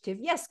neighbourhood initiative.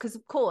 Yes, because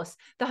of course,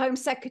 the Home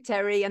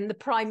Secretary and the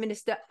Prime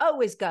Minister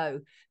always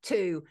go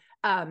to,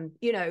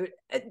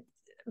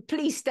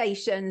 police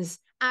stations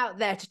out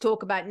there to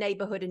talk about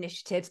neighbourhood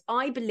initiatives.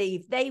 I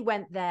believe they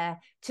went there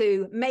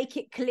to make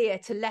it clear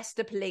to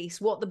Leicester Police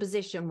what the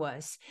position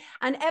was.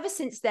 And ever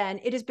since then,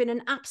 it has been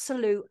an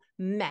absolute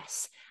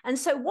mess. And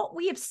so what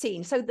we have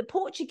seen, so the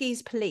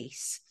Portuguese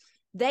police,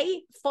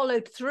 they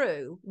followed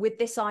through with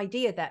this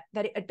idea that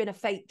it had been a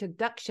faked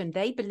abduction.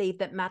 They believed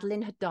that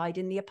Madeleine had died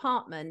in the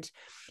apartment.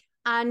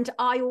 And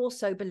I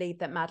also believe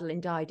that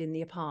Madeleine died in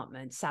the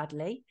apartment,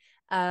 sadly.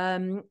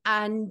 And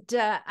I've,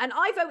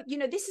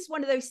 this is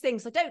one of those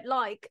things I don't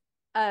like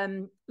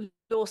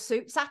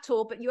lawsuits at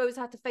all, but you always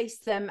had to face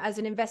them as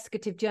an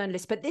investigative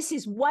journalist. But this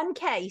is one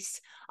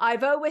case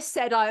I've always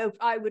said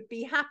I would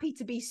be happy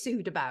to be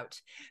sued about,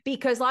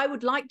 because I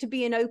would like to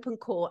be in open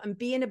court and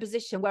be in a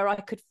position where I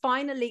could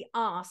finally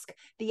ask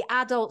the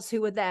adults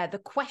who were there the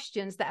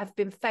questions that have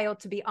been failed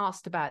to be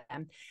asked about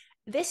them.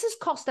 This has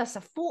cost us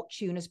a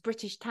fortune as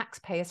British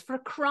taxpayers for a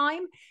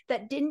crime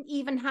that didn't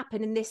even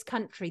happen in this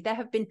country. There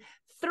have been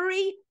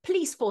 3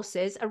 police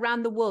forces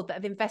around the world that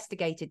have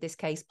investigated this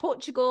case: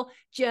 Portugal,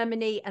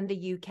 Germany, and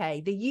the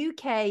UK. The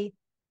UK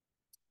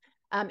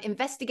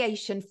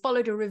investigation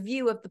followed a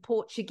review of the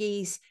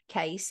Portuguese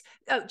case.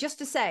 Oh, just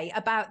to say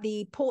about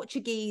the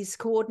Portuguese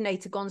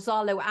coordinator,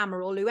 Gonzalo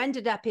Amaral, who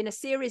ended up in a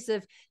series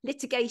of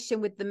litigation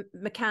with the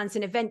McCanns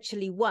and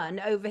eventually won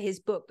over his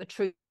book, The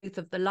Truth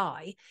of the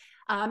Lie.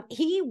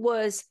 He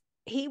was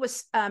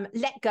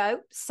let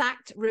go,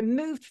 sacked,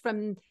 removed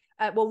from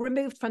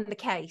the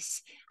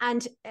case.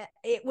 And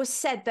it was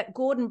said that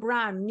Gordon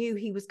Brown knew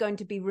he was going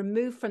to be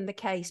removed from the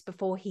case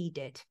before he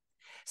did.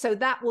 So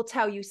that will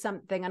tell you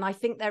something. And I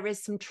think there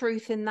is some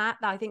truth in that.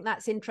 I think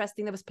that's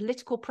interesting. There was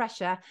political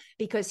pressure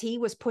because he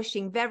was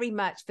pushing very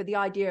much for the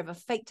idea of a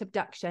faked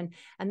abduction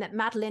and that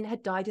Madeleine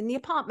had died in the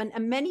apartment.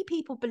 And many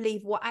people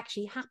believe what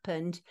actually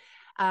happened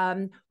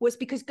was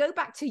because, go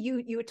back to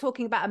you were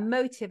talking about a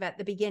motive at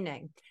the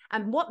beginning.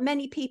 And what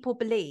many people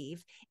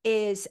believe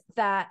is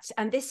that,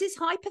 and this is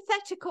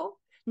hypothetical,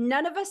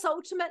 none of us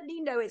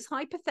ultimately know, it's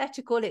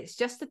hypothetical, it's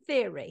just a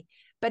theory,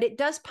 but it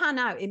does pan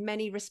out in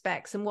many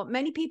respects. And what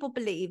many people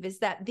believe is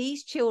that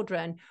these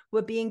children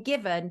were being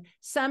given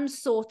some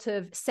sort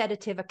of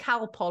sedative, a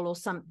Calpol or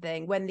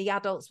something, when the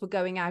adults were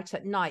going out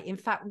at night. In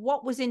fact,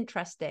 what was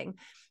interesting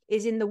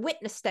is in the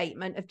witness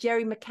statement of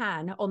Jerry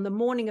McCann on the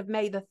morning of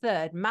May the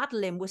 3rd,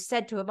 Madeleine was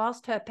said to have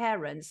asked her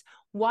parents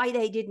why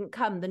they didn't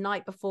come the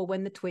night before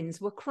when the twins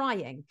were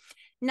crying.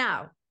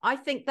 Now, I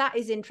think that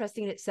is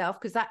interesting in itself,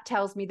 because that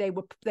tells me they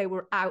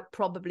were out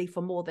probably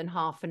for more than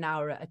half an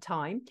hour at a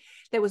time.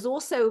 There was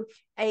also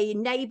a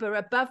neighbor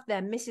above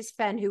them, Mrs.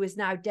 Fenn, who is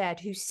now dead,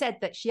 who said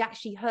that she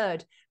actually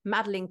heard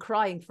Madeleine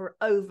crying for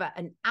over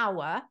an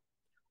hour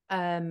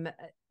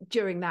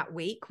during that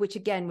week, which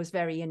again was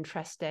very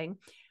interesting.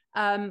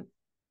 And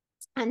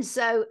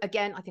so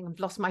again, I think I've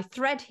lost my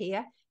thread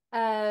here.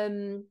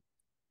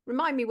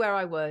 Remind me where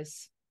I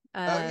was.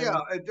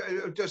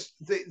 Just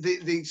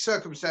the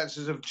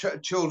circumstances of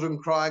children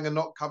crying and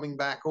not coming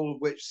back, all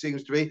of which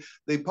seems to be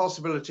the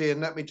possibility. And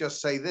let me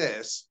just say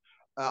this,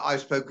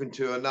 I've spoken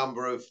to a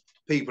number of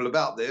people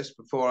about this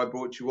before I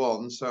brought you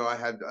on, so I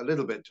had a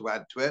little bit to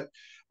add to it.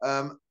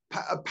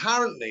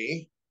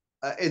 Apparently,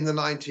 in the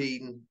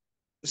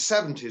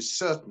 1970s,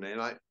 certainly,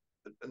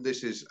 and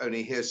this is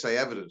only hearsay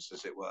evidence,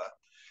 as it were,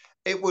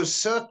 it was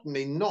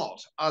certainly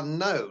not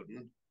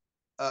unknown,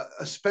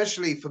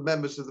 especially for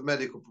members of the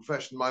medical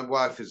profession. My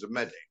wife is a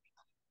medic,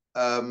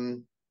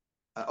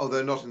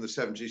 although not in the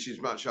 70s, she's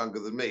much younger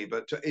than me,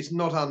 but it's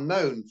not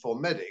unknown for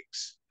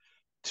medics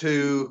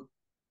to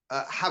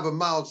have a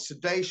mild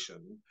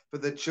sedation for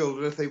their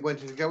children if they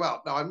wanted to go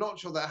out. Now, I'm not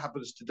sure that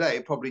happens today,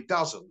 it probably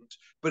doesn't,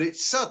 but it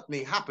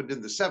certainly happened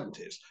in the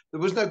 70s. There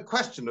was no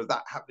question of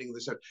that happening in the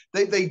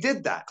 70s. They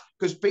did that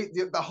because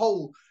the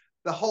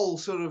whole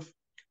sort of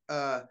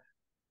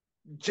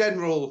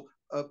general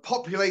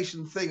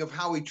population thing of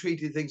how we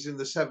treated things in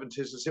the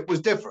 70s, it was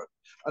different.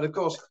 And of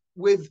course,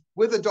 with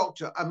a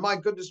doctor, and my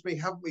goodness me,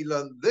 haven't we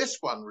learned this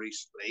one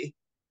recently?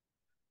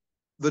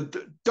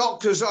 The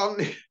doctors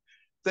aren't,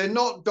 they're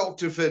not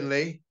Dr.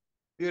 Finlay,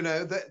 you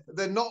know,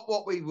 they're not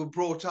what we were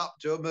brought up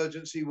to,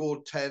 Emergency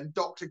Ward 10,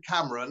 Dr.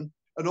 Cameron,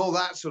 and all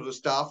that sort of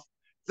stuff.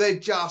 They're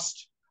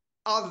just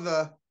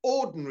other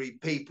ordinary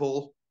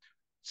people,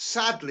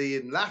 sadly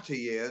in latter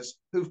years,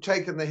 who've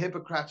taken the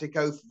Hippocratic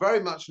Oath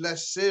very much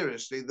less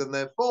seriously than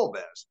their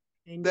forebears.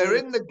 Indeed. They're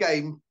in the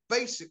game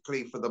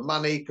basically for the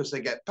money because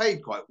they get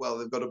paid quite well.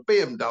 They've got a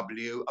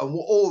BMW and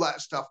all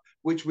that stuff,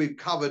 which we've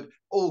covered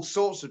all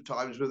sorts of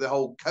times with the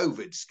whole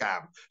COVID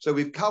scam. So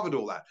we've covered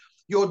all that.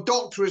 Your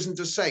doctor isn't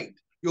a saint.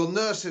 Your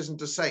nurse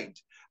isn't a saint.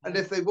 And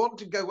if they want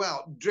to go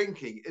out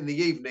drinking in the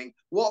evening,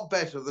 what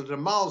better than to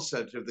mild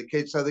sedative the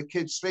kids so the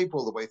kids sleep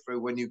all the way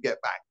through when you get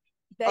back?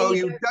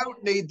 You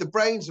don't need the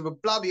brains of a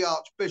bloody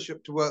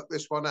archbishop to work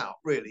this one out,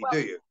 really, do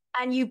you?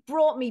 And you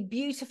brought me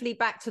beautifully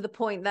back to the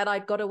point that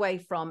I'd got away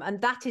from. And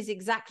that is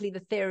exactly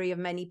the theory of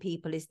many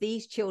people, is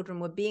these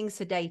children were being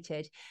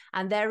sedated.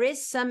 And there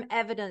is some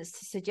evidence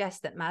to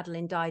suggest that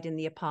Madeleine died in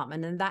the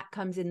apartment. And that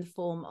comes in the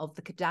form of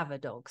the cadaver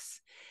dogs.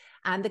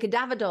 And the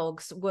cadaver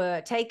dogs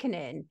were taken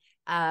in,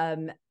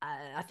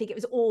 I think it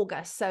was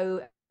August.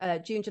 So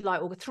June, July,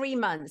 August, 3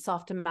 months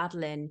after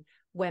Madeleine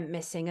went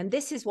missing. And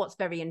this is what's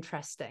very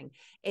interesting,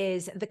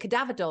 is the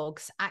cadaver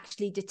dogs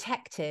actually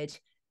detected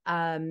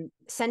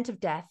scent of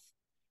death,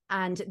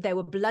 and there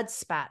were blood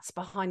spats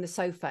behind the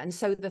sofa. And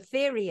so the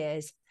theory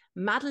is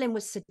Madeleine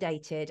was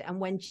sedated, and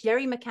when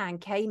Jerry McCann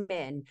came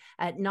in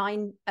at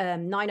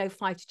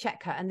 9:05 to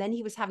check her, and then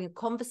he was having a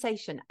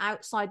conversation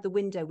outside the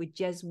window with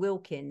Jez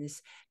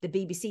Wilkins, the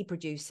BBC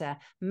producer,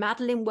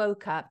 Madeleine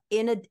woke up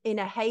in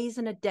a haze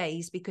and a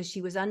daze because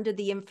she was under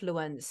the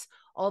influence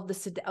of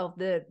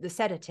the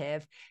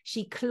sedative.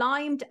 She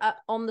climbed up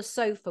on the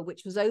sofa,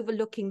 which was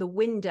overlooking the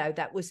window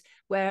that was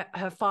where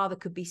her father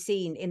could be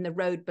seen in the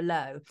road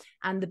below.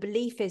 And the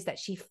belief is that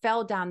she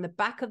fell down the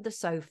back of the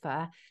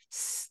sofa,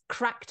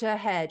 cracked her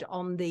head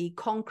on the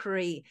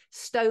concrete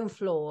stone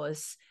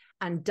floors,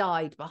 and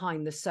died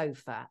behind the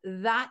sofa.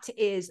 That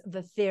is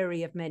the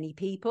theory of many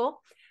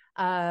people,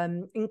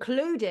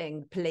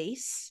 including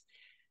police.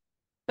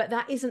 But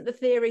that isn't the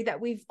theory that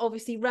we've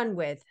obviously run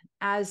with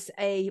as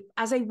a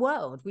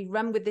world. We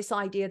run with this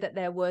idea that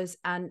there was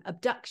an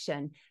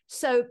abduction.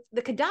 So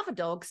the cadaver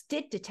dogs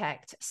did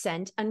detect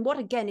scent. And what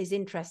again is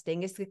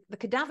interesting is the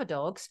cadaver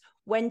dogs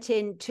went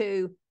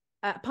into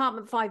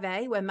apartment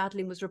 5A, where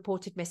Madeleine was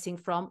reported missing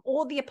from,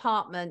 all the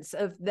apartments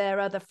of their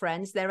other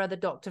friends, their other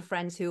doctor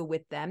friends who were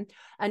with them,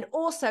 and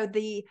also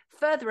the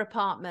further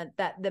apartment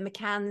that the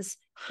McCanns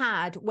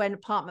had when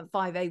apartment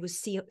 5A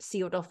was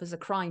sealed off as a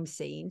crime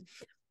scene.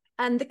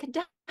 And the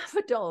cadaver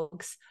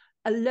dogs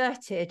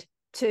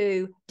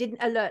didn't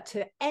alert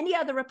to any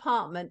other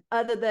apartment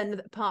other than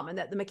the apartment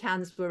that the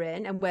McCanns were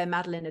in and where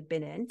Madeleine had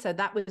been in. So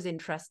that was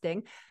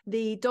interesting.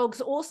 The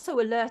dogs also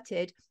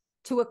alerted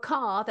to a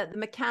car that the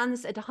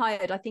McCanns had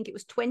hired, I think it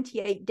was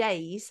 28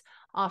 days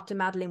after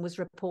Madeleine was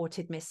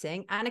reported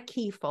missing, and a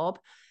key fob.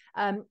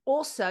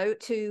 Also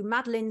to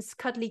Madeleine's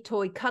cuddly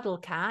toy Cuddle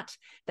Cat,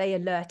 they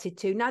alerted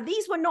to. Now,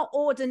 these were not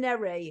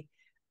ordinary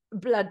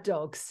blood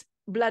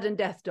and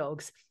death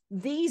dogs.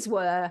 These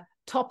were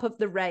top of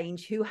the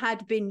range who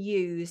had been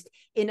used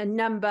in a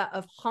number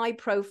of high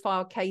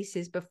profile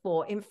cases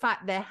before. In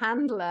fact, their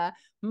handler,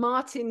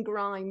 Martin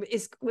Grime,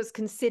 was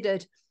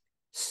considered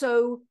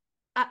so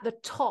at the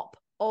top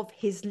of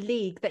his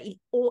league that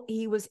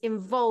he was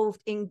involved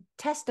in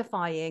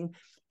testifying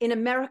in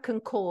American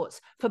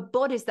courts for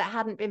bodies that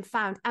hadn't been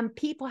found, and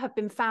people have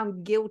been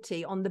found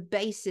guilty on the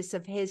basis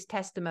of his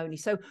testimony.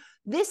 So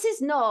this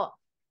is not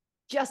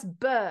just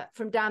Bert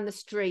from down the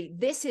street.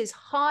 This is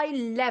high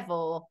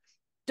level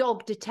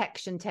dog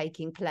detection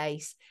taking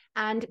place.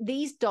 And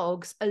these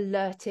dogs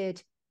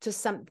alerted to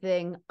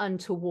something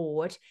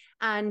untoward.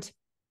 And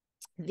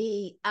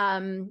the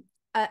allele,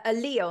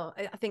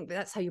 I think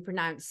that's how you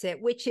pronounce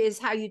it, which is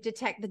how you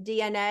detect the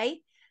DNA.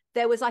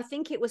 There was, I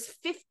think it was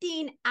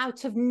 15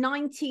 out of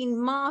 19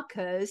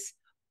 markers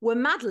were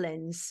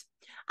Madeleine's.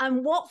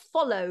 And what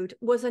followed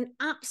was an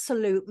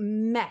absolute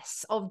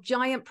mess of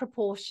giant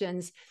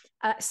proportions.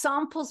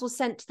 Samples were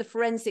sent to the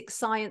forensic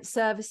science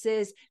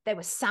services. There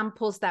were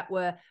samples that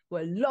were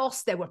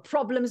lost. There were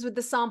problems with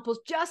the samples.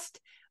 Just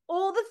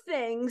all the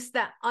things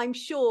that I'm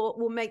sure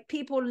will make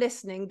people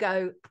listening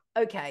go,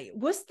 okay,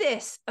 was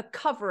this a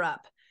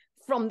cover-up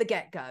from the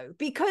get-go?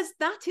 Because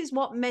that is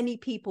what many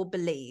people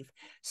believe.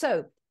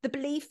 So the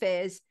belief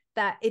is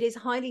that it is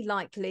highly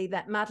likely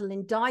that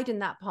Madeleine died in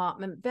that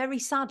apartment, very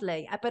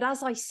sadly. But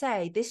as I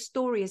say, this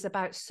story is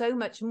about so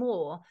much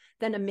more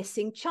than a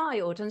missing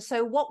child. And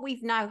so what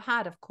we've now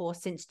had, of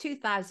course, since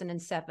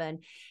 2007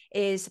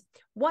 is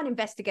one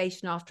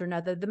investigation after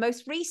another. The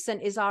most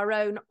recent is our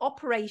own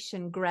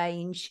Operation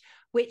Grange,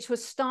 which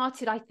was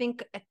started, I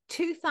think,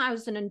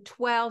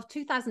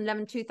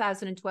 2011,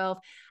 2012.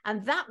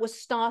 And that was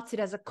started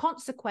as a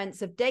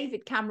consequence of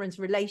David Cameron's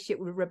relationship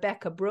with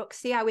Rebecca Brooke.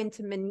 See how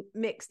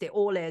intermixed it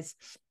all is.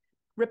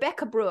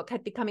 Rebecca Brooke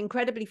had become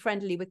incredibly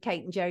friendly with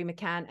Kate and Jerry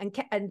McCann,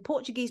 and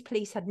Portuguese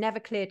police had never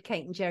cleared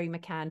Kate and Jerry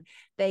McCann.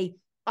 They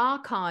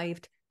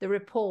archived the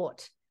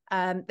report.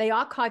 They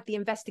archived the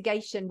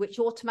investigation, which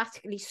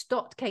automatically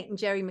stopped Kate and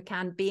Jerry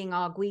McCann being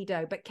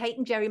arguido. But Kate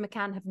and Jerry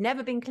McCann have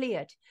never been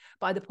cleared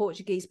by the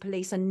Portuguese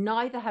police, and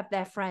neither have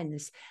their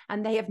friends.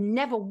 And they have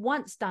never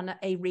once done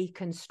a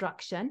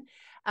reconstruction.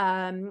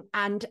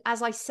 And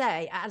as I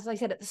said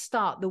at the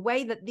start, the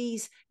way that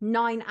these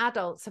 9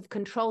 adults have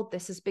controlled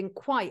this has been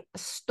quite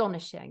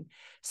astonishing.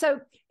 So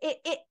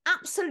it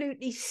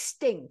absolutely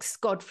stinks,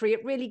 Godfrey.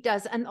 It really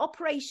does. And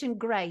Operation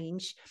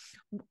Grange,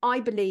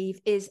 I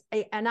believe, is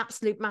an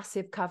absolute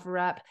massive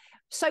cover-up.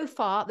 So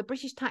far, the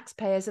British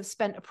taxpayers have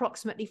spent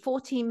approximately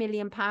 £14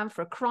 million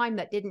for a crime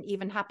that didn't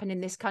even happen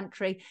in this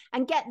country.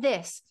 And get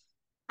this,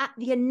 at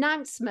the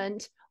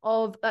announcement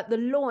of the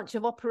launch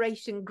of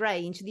Operation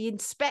Grange, the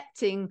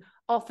inspecting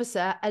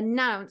officer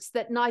announced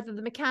that neither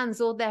the McCanns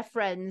or their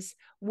friends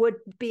would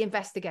be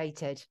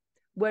investigated.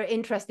 Were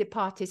interested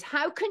parties.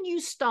 How can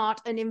you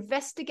start an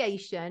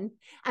investigation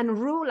and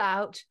rule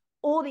out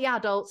all the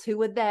adults who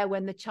were there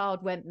when the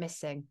child went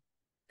missing?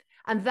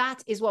 And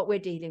that is what we're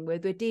dealing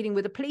with. We're dealing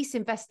with a police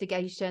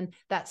investigation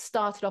that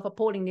started off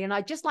appallingly. And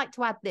I'd just like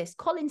to add this.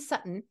 Colin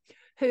Sutton,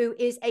 who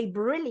is a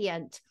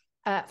brilliant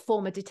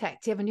former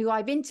detective and who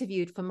I've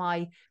interviewed for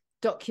my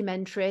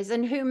documentaries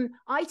and whom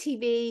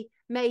ITV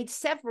made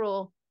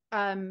several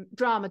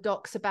drama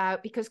docs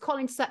about, because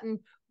Colin Sutton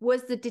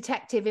was the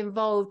detective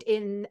involved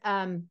in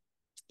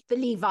the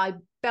Levi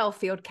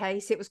Belfield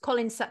case. It was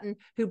Colin Sutton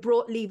who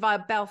brought Levi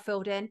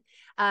Belfield in,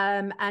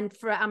 and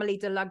for Amélie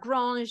de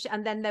Lagrange.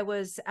 And then there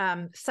was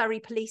Surrey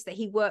Police that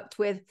he worked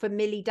with for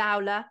Millie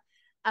Dowler.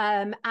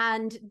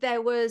 And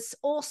there was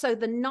also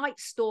the Night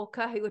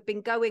Stalker who had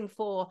been going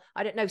for,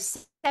 I don't know,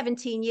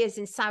 17 years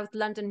in South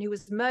London, who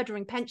was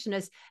raping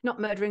pensioners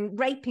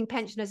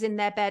in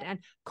their bed. And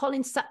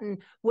Colin Sutton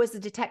was the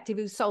detective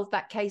who solved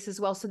that case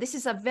as well. So this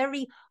is a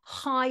very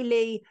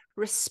highly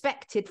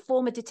respected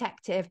former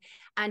detective.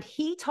 And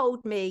he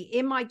told me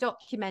in my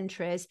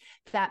documentaries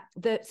that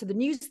the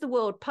News of the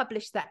World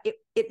published that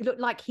it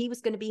looked like he was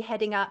going to be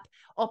heading up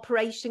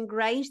Operation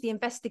Grange, the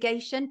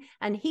investigation.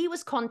 And he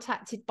was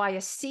contacted by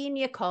a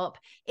senior cop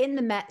in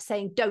the Met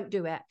saying, don't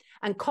do it.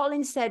 And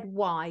Colin said,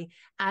 why?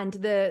 And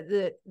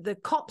the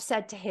cop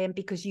said to him,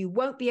 because you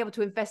won't be able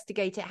to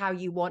investigate it how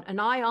you want. And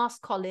I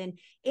asked Colin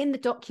in the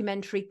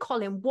documentary,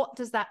 Colin, what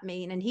does that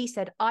mean? And he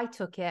said, I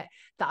took it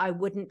that I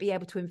wouldn't be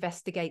able to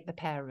investigate the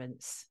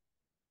parents.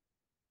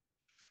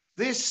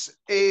 This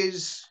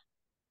is,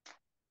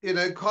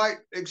 quite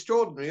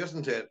extraordinary,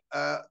 isn't it?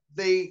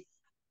 The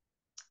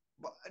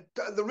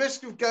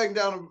risk of going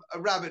down a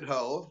rabbit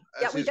hole,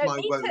 as is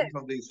my wont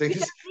on these things. We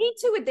don't need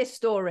to with this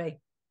story.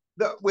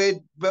 But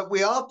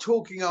we are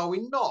talking, are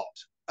we not?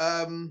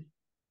 I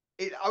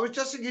was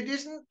just thinking, it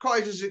isn't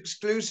quite as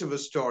exclusive a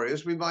story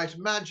as we might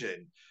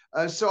imagine.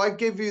 So I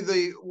give you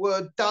the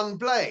word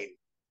Dunblane.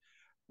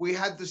 We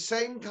had the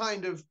same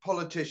kind of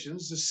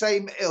politicians, the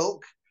same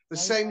ilk, the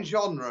same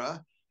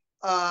genre.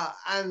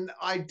 And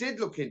I did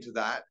look into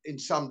that in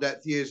some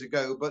depth years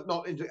ago, but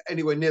not into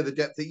anywhere near the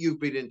depth that you've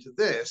been into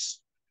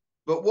this.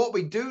 But what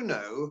we do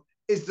know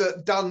is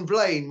that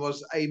Dunblane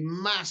was a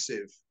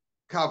massive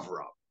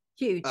cover-up.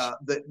 Huge.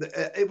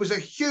 It was a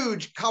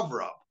huge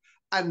cover-up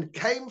and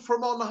came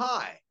from on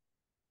high.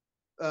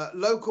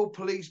 Local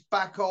police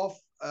back off.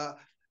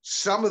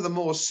 Some of the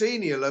more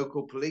senior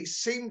local police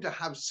seemed to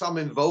have some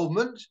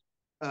involvement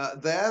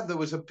there. There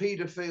was a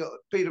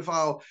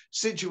paedophile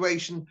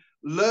situation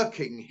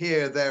lurking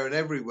here, there, and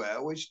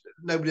everywhere, which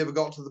nobody ever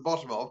got to the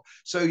bottom of.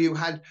 So you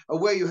had,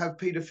 where you have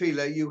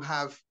paedophilia, you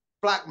have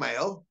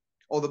blackmail,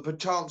 or the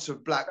perchance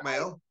of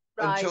blackmail,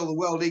 until the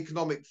World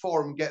Economic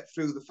Forum get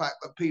through the fact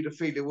that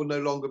paedophilia will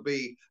no longer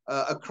be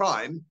a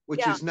crime,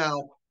 which is now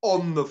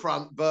on the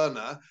front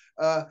burner.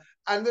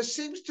 And there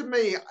seems to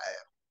me,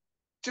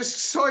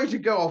 just sorry to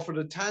go off on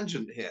a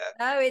tangent here.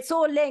 No, it's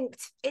all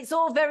linked. It's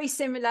all very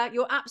similar.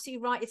 You're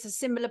absolutely right. It's a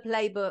similar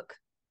playbook.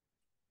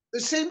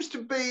 There seems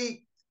to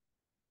be,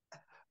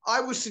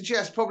 I would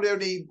suggest, probably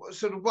only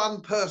sort of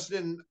one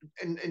person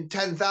in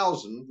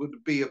 10,000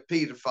 would be a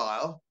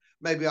paedophile.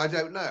 Maybe, I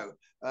don't know.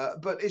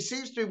 But it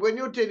seems to be when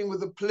you're dealing with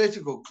the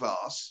political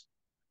class,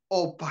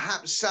 or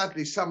perhaps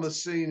sadly some of the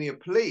senior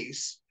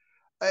police,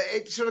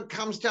 it sort of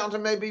comes down to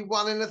maybe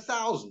 1 in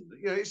 1,000.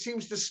 It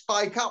seems to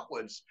spike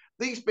upwards.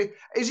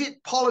 Is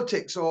it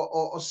politics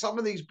or some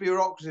of these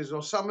bureaucracies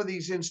or some of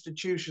these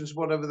institutions,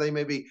 whatever they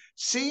may be,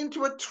 seem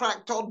to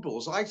attract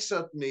oddballs?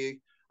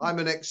 I'm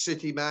an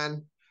ex-city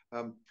man,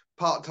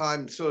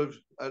 part-time, sort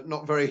of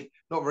not very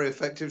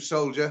effective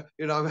soldier.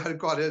 I've had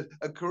quite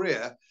a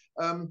career.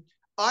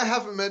 I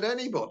haven't met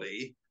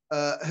anybody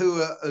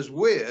who are as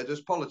weird as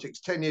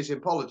politics, 10 years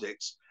in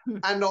politics.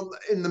 And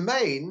in the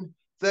main,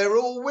 they're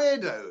all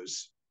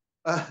weirdos.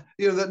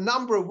 The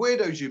number of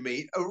weirdos you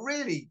meet are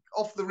really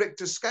off the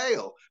Richter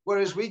scale.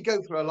 Whereas we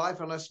go through our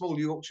life in a small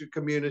Yorkshire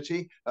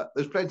community,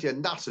 there's plenty of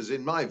nutters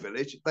in my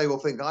village. They will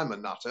think I'm a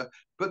nutter,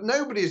 but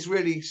nobody is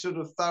really sort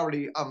of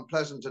thoroughly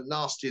unpleasant and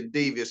nasty and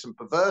devious and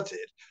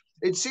perverted.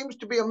 It seems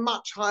to be a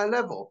much higher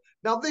level.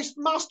 Now, this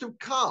must have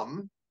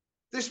come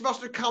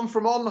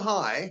from on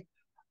high.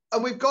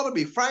 And we've got to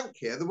be frank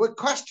here. There were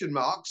question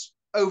marks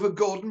over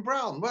Gordon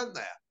Brown, weren't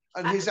there?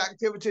 And his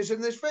activities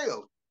in this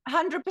field.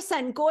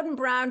 100%. Gordon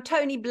Brown,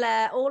 Tony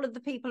Blair, all of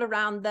the people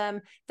around them,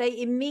 they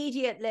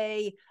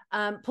immediately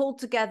pulled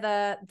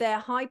together their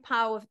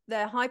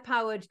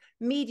high-powered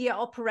media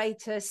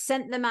operators,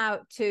 sent them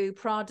out to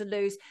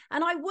Prada-Luz.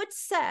 And I would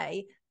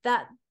say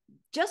that,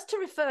 just to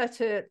refer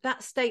to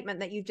that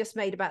statement that you've just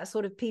made about a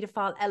sort of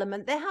paedophile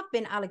element, there have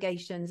been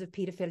allegations of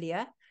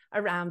paedophilia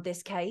around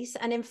this case.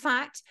 And in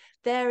fact,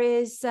 there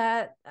is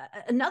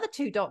another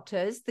 2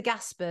 doctors, the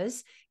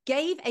Gaspers,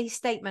 gave a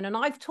statement, and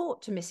I've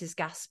talked to Mrs.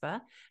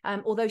 Gasper,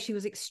 although she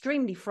was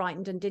extremely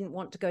frightened and didn't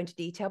want to go into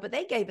detail, but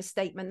they gave a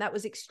statement that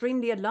was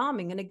extremely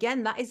alarming. And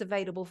again, that is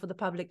available for the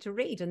public to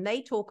read. And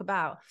they talk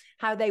about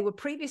how they were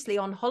previously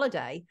on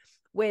holiday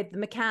with the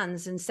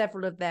McCanns and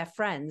several of their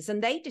friends.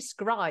 And they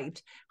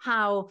described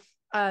how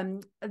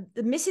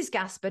Mrs.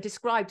 Gasper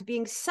described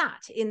being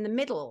sat in the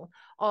middle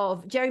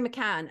of Jerry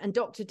McCann and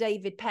Dr.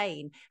 David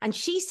Payne. And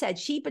she said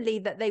she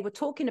believed that they were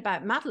talking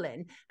about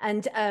Madeleine.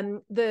 And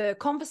the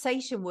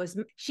conversation was,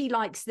 she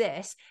likes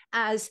this,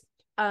 as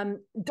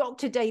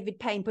Dr. David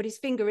Payne put his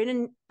finger in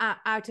and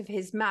out of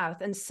his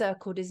mouth and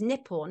circled his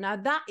nipple. Now,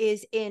 that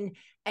is in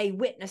a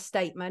witness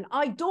statement.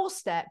 I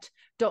doorstepped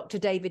Dr.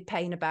 David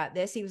Payne about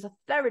this. He was a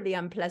thoroughly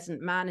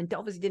unpleasant man and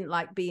obviously didn't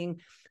like being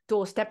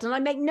doorstep. And I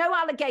make no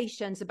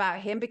allegations about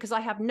him because I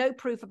have no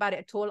proof about it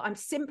at all. I'm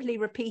simply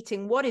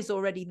repeating what is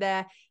already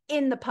there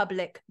in the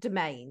public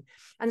domain.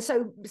 And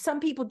so some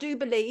people do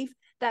believe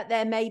that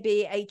there may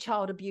be a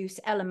child abuse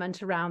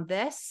element around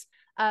this.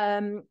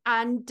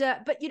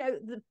 But you know,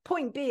 the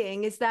point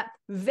being is that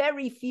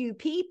very few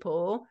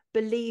people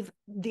believe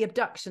the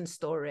abduction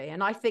story,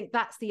 and I think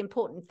that's the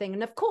important thing.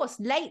 And of course,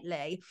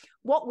 lately,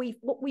 what we've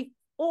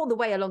all the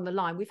way along the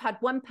line, we've had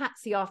one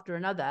patsy after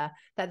another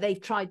that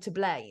they've tried to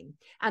blame.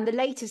 And the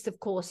latest, of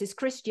course, is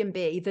Christian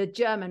B., the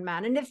German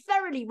man, and a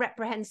thoroughly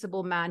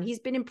reprehensible man. He's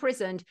been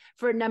imprisoned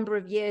for a number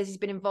of years. He's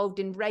been involved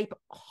in rape.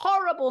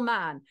 Horrible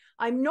man.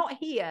 I'm not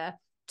here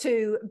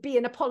to be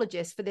an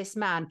apologist for this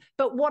man.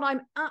 But what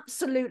I'm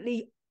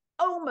absolutely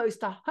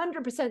almost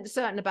 100%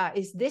 certain about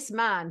is this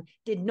man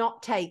did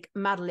not take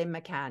Madeleine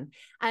McCann.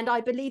 And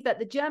I believe that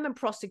the German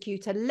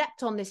prosecutor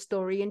leapt on this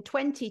story in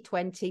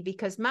 2020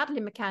 because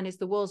Madeleine McCann is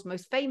the world's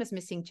most famous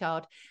missing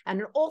child, and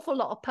an awful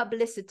lot of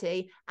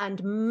publicity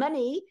and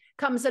money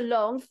comes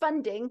along,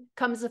 funding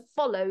comes and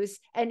follows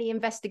any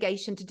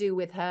investigation to do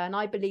with her. And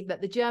I believe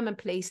that the German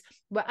police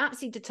were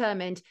absolutely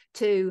determined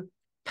to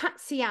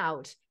patsy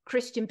out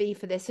Christian B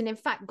for this. And in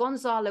fact,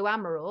 Gonzalo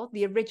Amaral,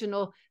 the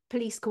original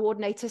police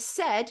coordinator,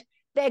 said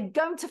they're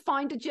going to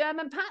find a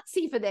German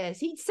patsy for this.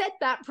 He'd said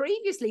that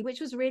previously,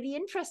 which was really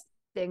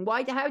interesting.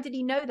 How did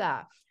he know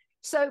that?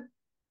 So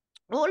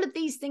all of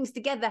these things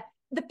together,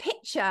 the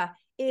picture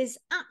is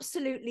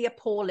absolutely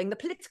appalling. The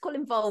political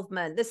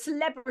involvement, the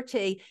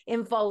celebrity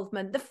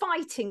involvement, the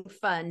fighting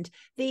fund,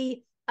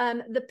 the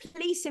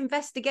police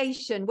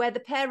investigation where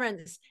the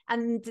parents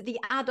and the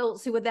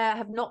adults who were there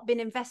have not been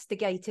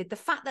investigated, the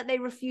fact that they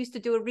refused to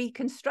do a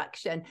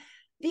reconstruction.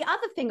 The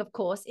other thing, of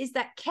course, is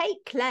that Kate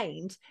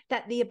claimed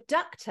that the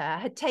abductor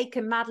had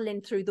taken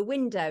Madeleine through the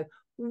window.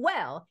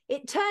 Well,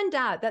 it turned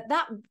out that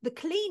the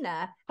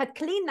cleaner had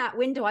cleaned that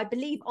window, I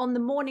believe, on the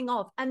morning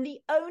of, and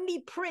the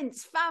only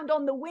prints found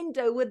on the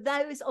window were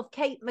those of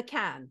Kate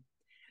McCann,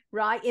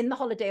 right, in the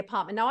holiday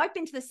apartment. Now, I've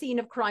been to the scene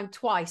of crime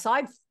twice.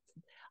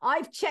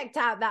 I've checked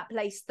out that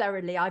place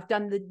thoroughly. I've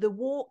done the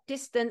walk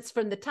distance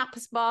from the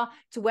tapas bar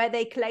to where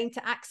they claim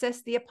to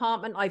access the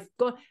apartment.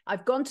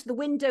 I've gone to the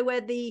window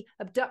where the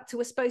abductor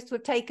was supposed to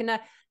have taken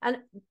her. And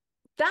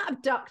that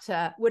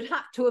abductor would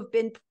have to have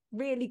been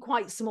really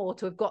quite small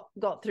to have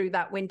got through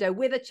that window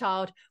with a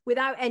child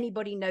without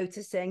anybody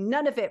noticing.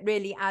 None of it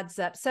really adds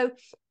up. So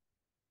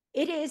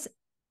it is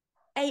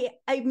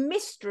a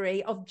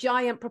mystery of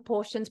giant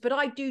proportions, but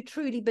I do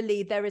truly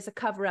believe there is a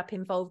cover-up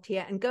involved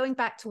here. And going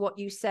back to what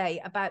you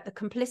say about the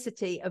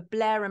complicity of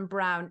Blair and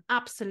Brown,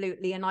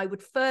 absolutely. And I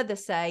would further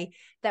say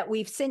that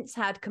we've since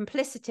had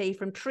complicity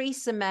from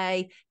Theresa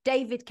May,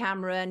 David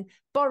Cameron,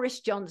 Boris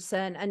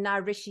Johnson, and now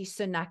Rishi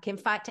Sunak. In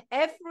fact,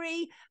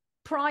 every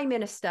prime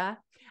minister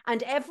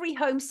and every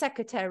Home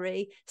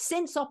Secretary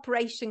since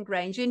Operation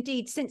Grange,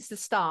 indeed since the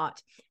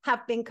start,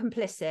 have been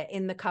complicit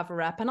in the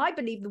cover-up. And I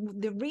believe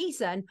the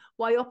reason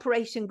why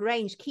Operation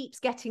Grange keeps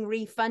getting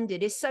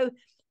refunded is so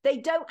they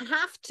don't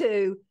have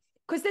to,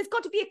 because there's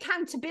got to be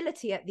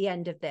accountability at the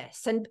end of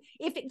this. And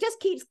if it just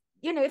keeps,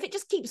 if it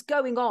just keeps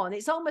going on,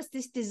 it's almost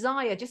this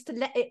desire just to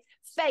let it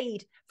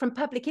fade from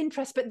public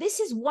interest. But this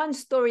is one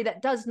story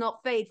that does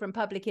not fade from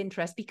public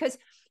interest, because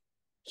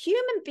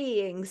human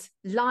beings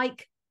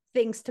like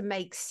things to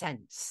make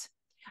sense.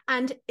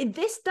 And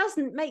this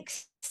doesn't make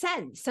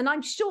sense. And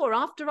I'm sure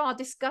after our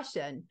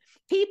discussion,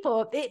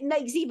 it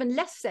makes even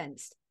less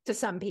sense to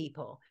some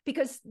people,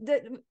 because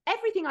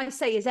everything I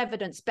say is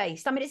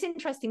evidence-based. I mean, it's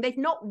interesting. They've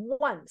not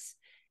once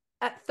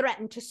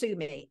threatened to sue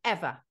me,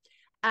 ever.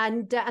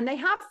 And they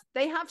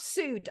have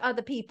sued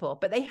other people,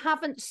 but they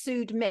haven't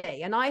sued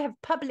me. And I have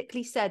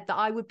publicly said that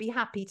I would be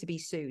happy to be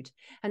sued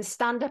and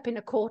stand up in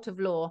a court of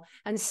law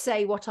and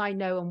say what I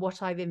know and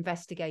what I've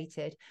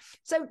investigated.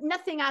 So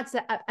nothing adds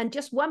up. And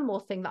just one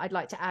more thing that I'd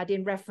like to add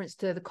in reference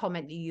to the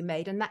comment that you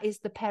made, and that is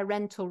the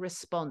parental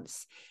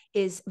response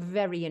is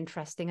very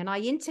interesting. And I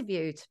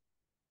interviewed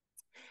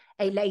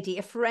a lady,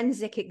 a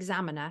forensic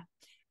examiner,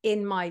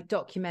 in my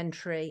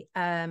documentary,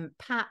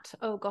 Pat,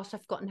 oh gosh,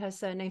 I've forgotten her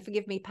surname,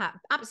 forgive me, Pat,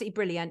 absolutely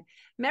brilliant,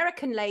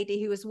 American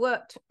lady who has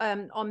worked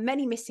on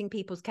many missing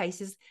people's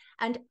cases.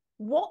 And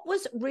what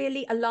was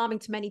really alarming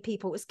to many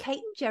people was Kate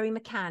and Jerry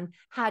McCann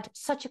had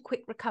such a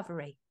quick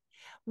recovery.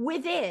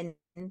 Within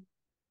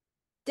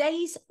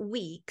days,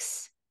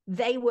 weeks,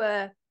 they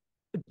were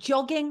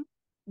jogging,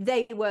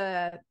 they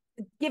were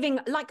giving,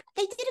 they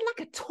did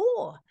like a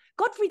tour.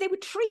 Godfrey, they were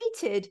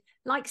treated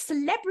like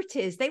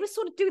celebrities. They were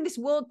sort of doing this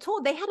world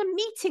tour. They had a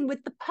meeting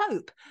with the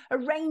Pope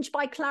arranged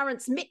by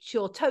Clarence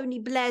Mitchell, Tony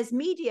Blair's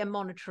media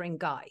monitoring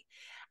guy.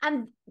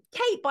 And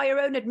Kate, by her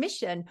own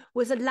admission,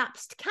 was a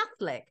lapsed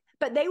Catholic.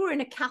 but they were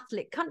in a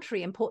Catholic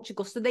country in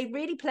Portugal, so they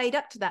really played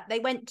up to that. They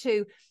went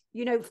to,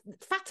 you know,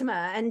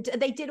 Fatima, and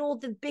they did all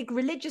the big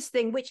religious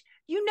thing, which,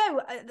 you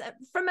know,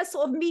 from a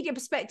sort of media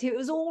perspective, it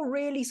was all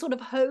really sort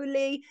of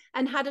holy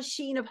and had a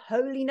sheen of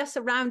holiness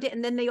around it.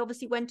 And then they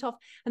obviously went off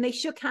and they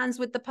shook hands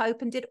with the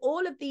Pope and did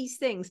all of these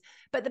things.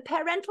 But the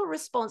parental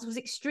response was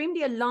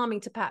extremely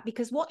alarming to Pat,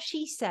 because what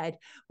she said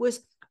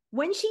was,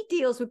 when she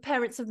deals with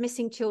parents of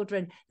missing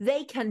children,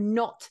 they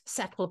cannot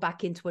settle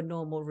back into a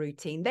normal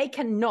routine. They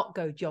cannot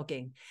go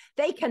jogging.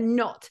 They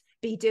cannot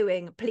be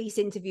doing police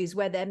interviews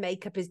where their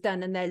makeup is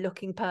done and they're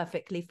looking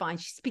perfectly fine.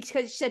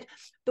 Because she said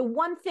the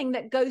one thing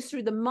that goes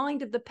through the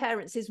mind of the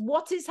parents is,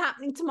 what is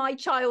happening to my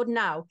child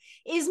now?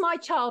 Is my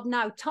child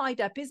now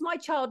tied up? Is my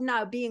child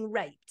now being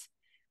raped?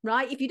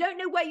 Right? If you don't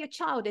know where your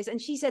child is.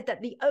 And she said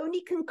that the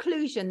only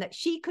conclusion that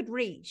she could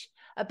reach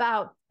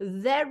about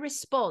their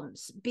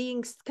response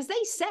being, because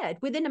they said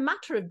within a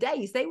matter of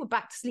days, they were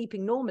back to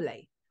sleeping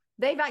normally.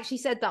 They've actually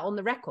said that on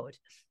the record.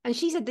 And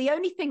she said the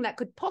only thing that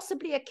could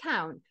possibly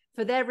account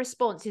for their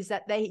response is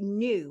that they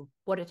knew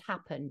what had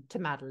happened to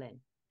Madeleine.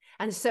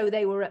 And so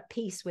they were at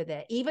peace with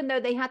it. Even though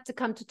they had to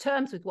come to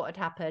terms with what had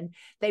happened,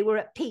 they were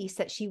at peace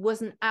that she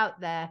wasn't out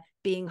there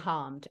being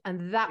harmed.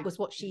 And that was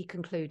what she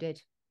concluded.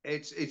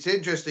 It's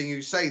interesting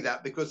you say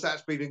that, because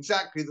that's been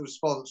exactly the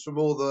response from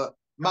all the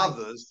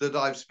mothers that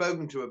I've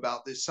spoken to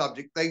about this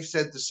subject. They've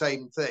said the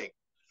same thing.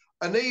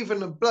 And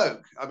even a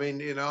bloke, I mean,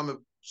 you know, I'm a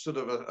sort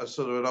of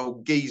an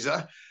old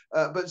geezer,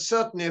 but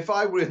certainly if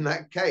I were in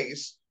that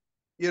case,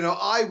 you know,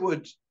 I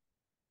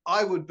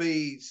would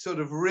be sort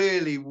of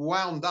really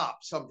wound up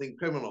something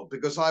criminal,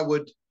 because I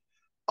would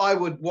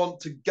want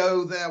to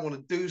go there. I want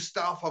to do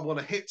stuff. I want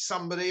to hit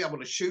somebody. I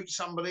want to shoot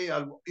somebody.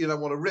 I, you know,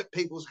 want to rip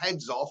people's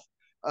heads off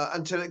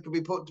until it can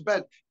be put to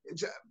bed.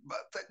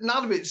 But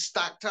none of it's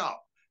stacked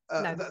up.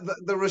 No.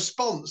 The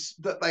response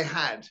that they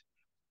had,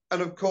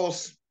 and of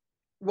course,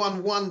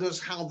 one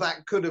wonders how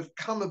that could have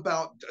come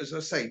about. As I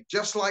say,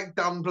 just like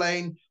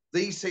Dunblane,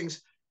 these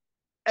things.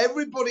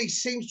 Everybody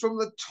seems from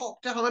the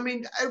top down. I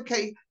mean,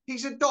 okay,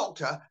 he's a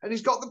doctor and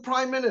he's got the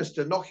Prime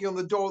Minister knocking on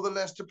the door of the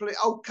Leicester Police.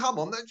 Oh, come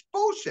on, that's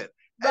bullshit.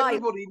 Right.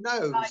 Everybody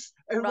knows.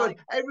 Right.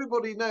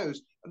 Everybody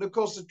knows. And of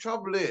course, the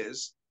trouble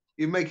is,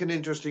 you make an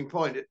interesting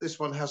point. This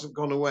one hasn't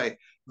gone away.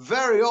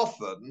 Very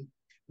often,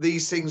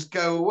 these things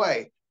go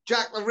away.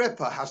 Jack the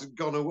Ripper hasn't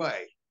gone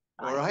away,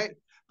 all right?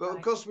 But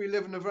of course, we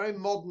live in a very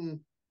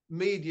modern,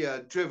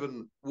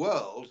 media-driven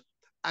world.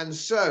 And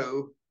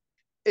so,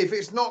 if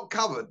it's not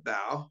covered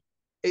now,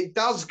 it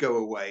does go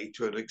away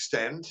to an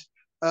extent,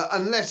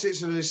 unless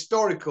it's an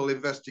historical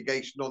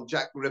investigation on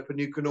Jack the Ripper, and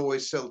you can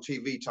always sell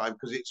TV time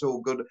because it's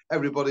all good.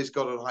 Everybody's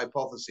got a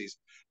hypothesis.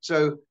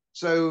 So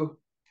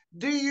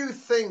do you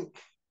think,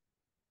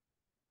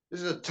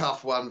 this is a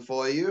tough one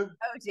for you.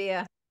 Oh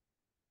dear.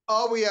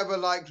 Are we ever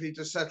likely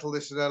to settle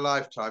this in our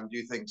lifetime? Do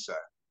you think so?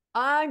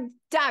 I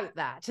doubt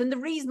that. And the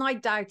reason I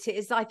doubt it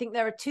is I think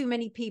there are too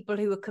many people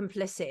who are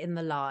complicit in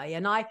the lie.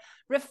 And I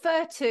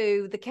refer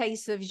to the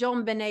case of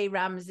JonBenet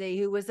Ramsey,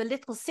 who was a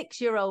little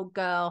 6-year-old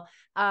girl.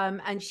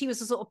 And she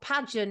was a sort of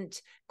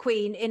pageant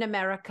queen in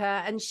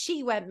America, and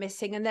she went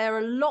missing. And there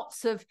are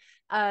lots of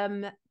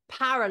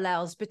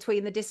parallels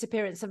between the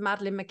disappearance of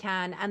Madeleine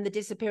McCann and the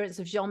disappearance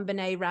of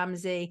JonBenet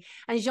Ramsey.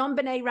 And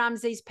JonBenet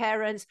Ramsey's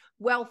parents,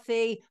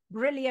 wealthy,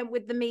 brilliant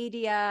with the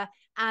media,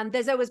 and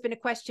there's always been a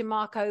question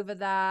mark over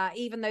that,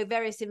 even though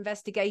various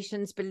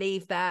investigations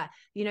believe that,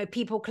 you know,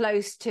 people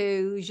close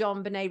to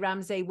JonBenet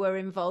Ramsey were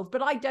involved.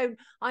 But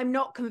I'm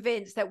not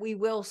convinced that we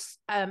will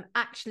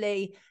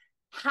actually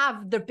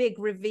have the big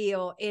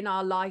reveal in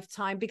our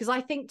lifetime, because I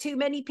think too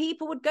many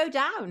people would go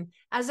down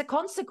as a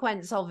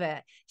consequence of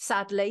it,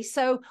 sadly.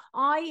 So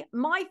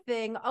my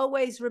thing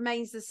always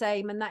remains the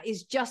same, and that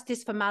is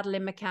justice for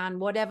Madeleine McCann,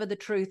 whatever the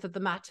truth of the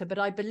matter. But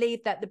I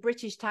believe that the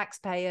British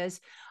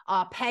taxpayers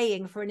are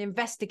paying for an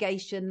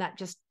investigation that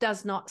just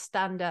does not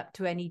stand up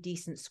to any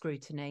decent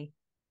scrutiny.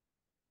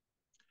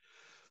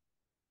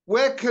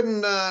 Where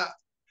can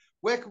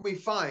we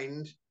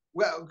find,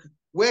 well,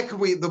 where can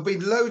we, there'll be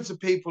loads of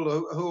people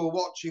who are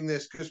watching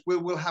this, because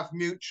we'll have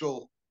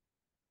mutual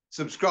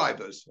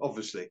subscribers,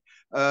 obviously.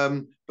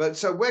 But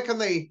so where can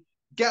they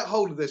get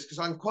hold of this? Because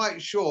I'm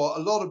quite sure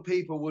a lot of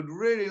people would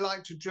really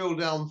like to drill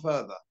down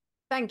further.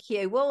 Thank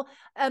you. Well,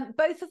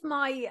 both of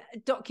my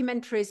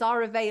documentaries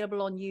are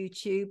available on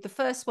YouTube. The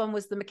first one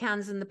was the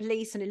McCanns and the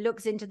Police, and it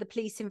looks into the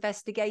police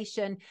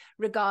investigation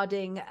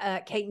regarding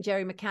Kate and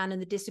Gerry McCann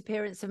and the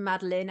disappearance of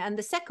Madeleine. And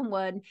the second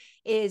one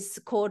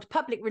is called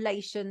Public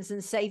Relations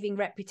and Saving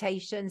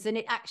Reputations, and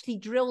it actually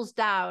drills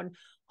down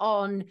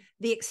on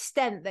the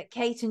extent that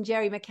Kate and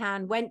Gerry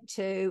McCann went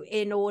to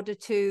in order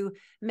to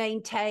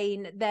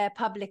maintain their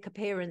public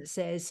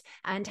appearances,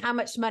 and how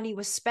much money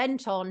was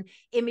spent on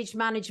image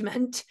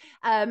management,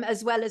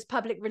 as well as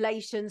public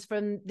relations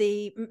from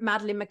the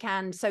Madeleine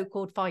McCann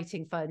so-called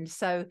fighting fund.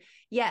 So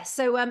yes,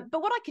 so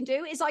but what I can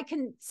do is I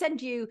can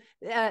send you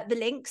the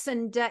links,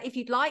 and if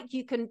you'd like,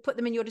 you can put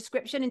them in your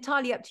description,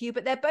 entirely up to you,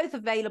 but they're both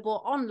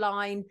available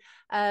online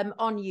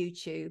on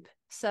YouTube.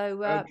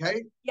 So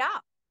okay, yeah,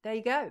 there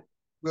you go.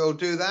 we'll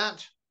do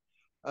that.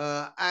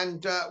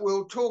 And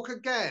we'll talk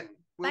again.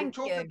 We'll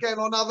talk again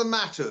on other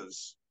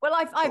matters. Well,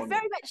 I've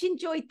very much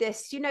enjoyed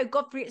this. You know,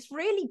 Godfrey, it's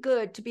really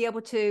good to be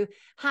able to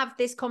have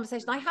this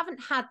conversation. I haven't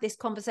had this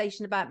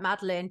conversation about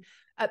Madeleine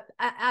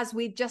as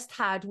we've just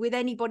had with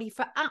anybody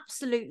for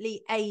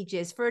absolutely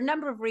ages, for a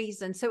number of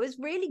reasons. So it's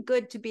really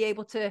good to be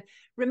able to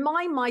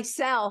remind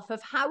myself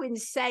of how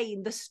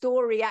insane the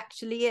story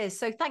actually is.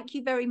 So thank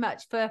you very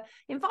much for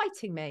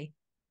inviting me.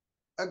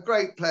 A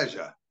great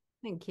pleasure.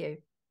 Thank you.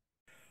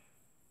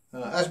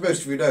 As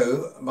most of you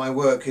know, my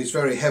work is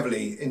very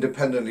heavily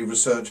independently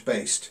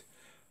research-based.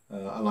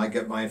 And I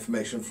get my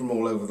information from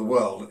all over the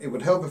world. It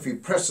would help if you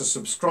press the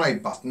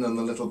subscribe button and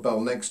the little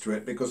bell next to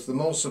it, because the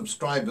more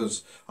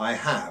subscribers I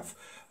have,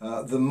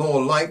 the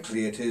more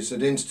likely it is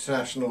that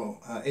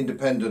international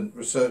independent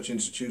research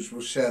institutes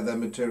will share their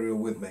material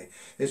with me.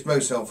 It's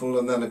most helpful,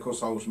 and then of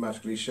course I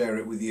automatically share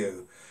it with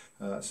you.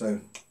 So,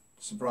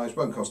 surprise,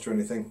 won't cost you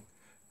anything.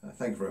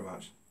 Thank you very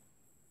much.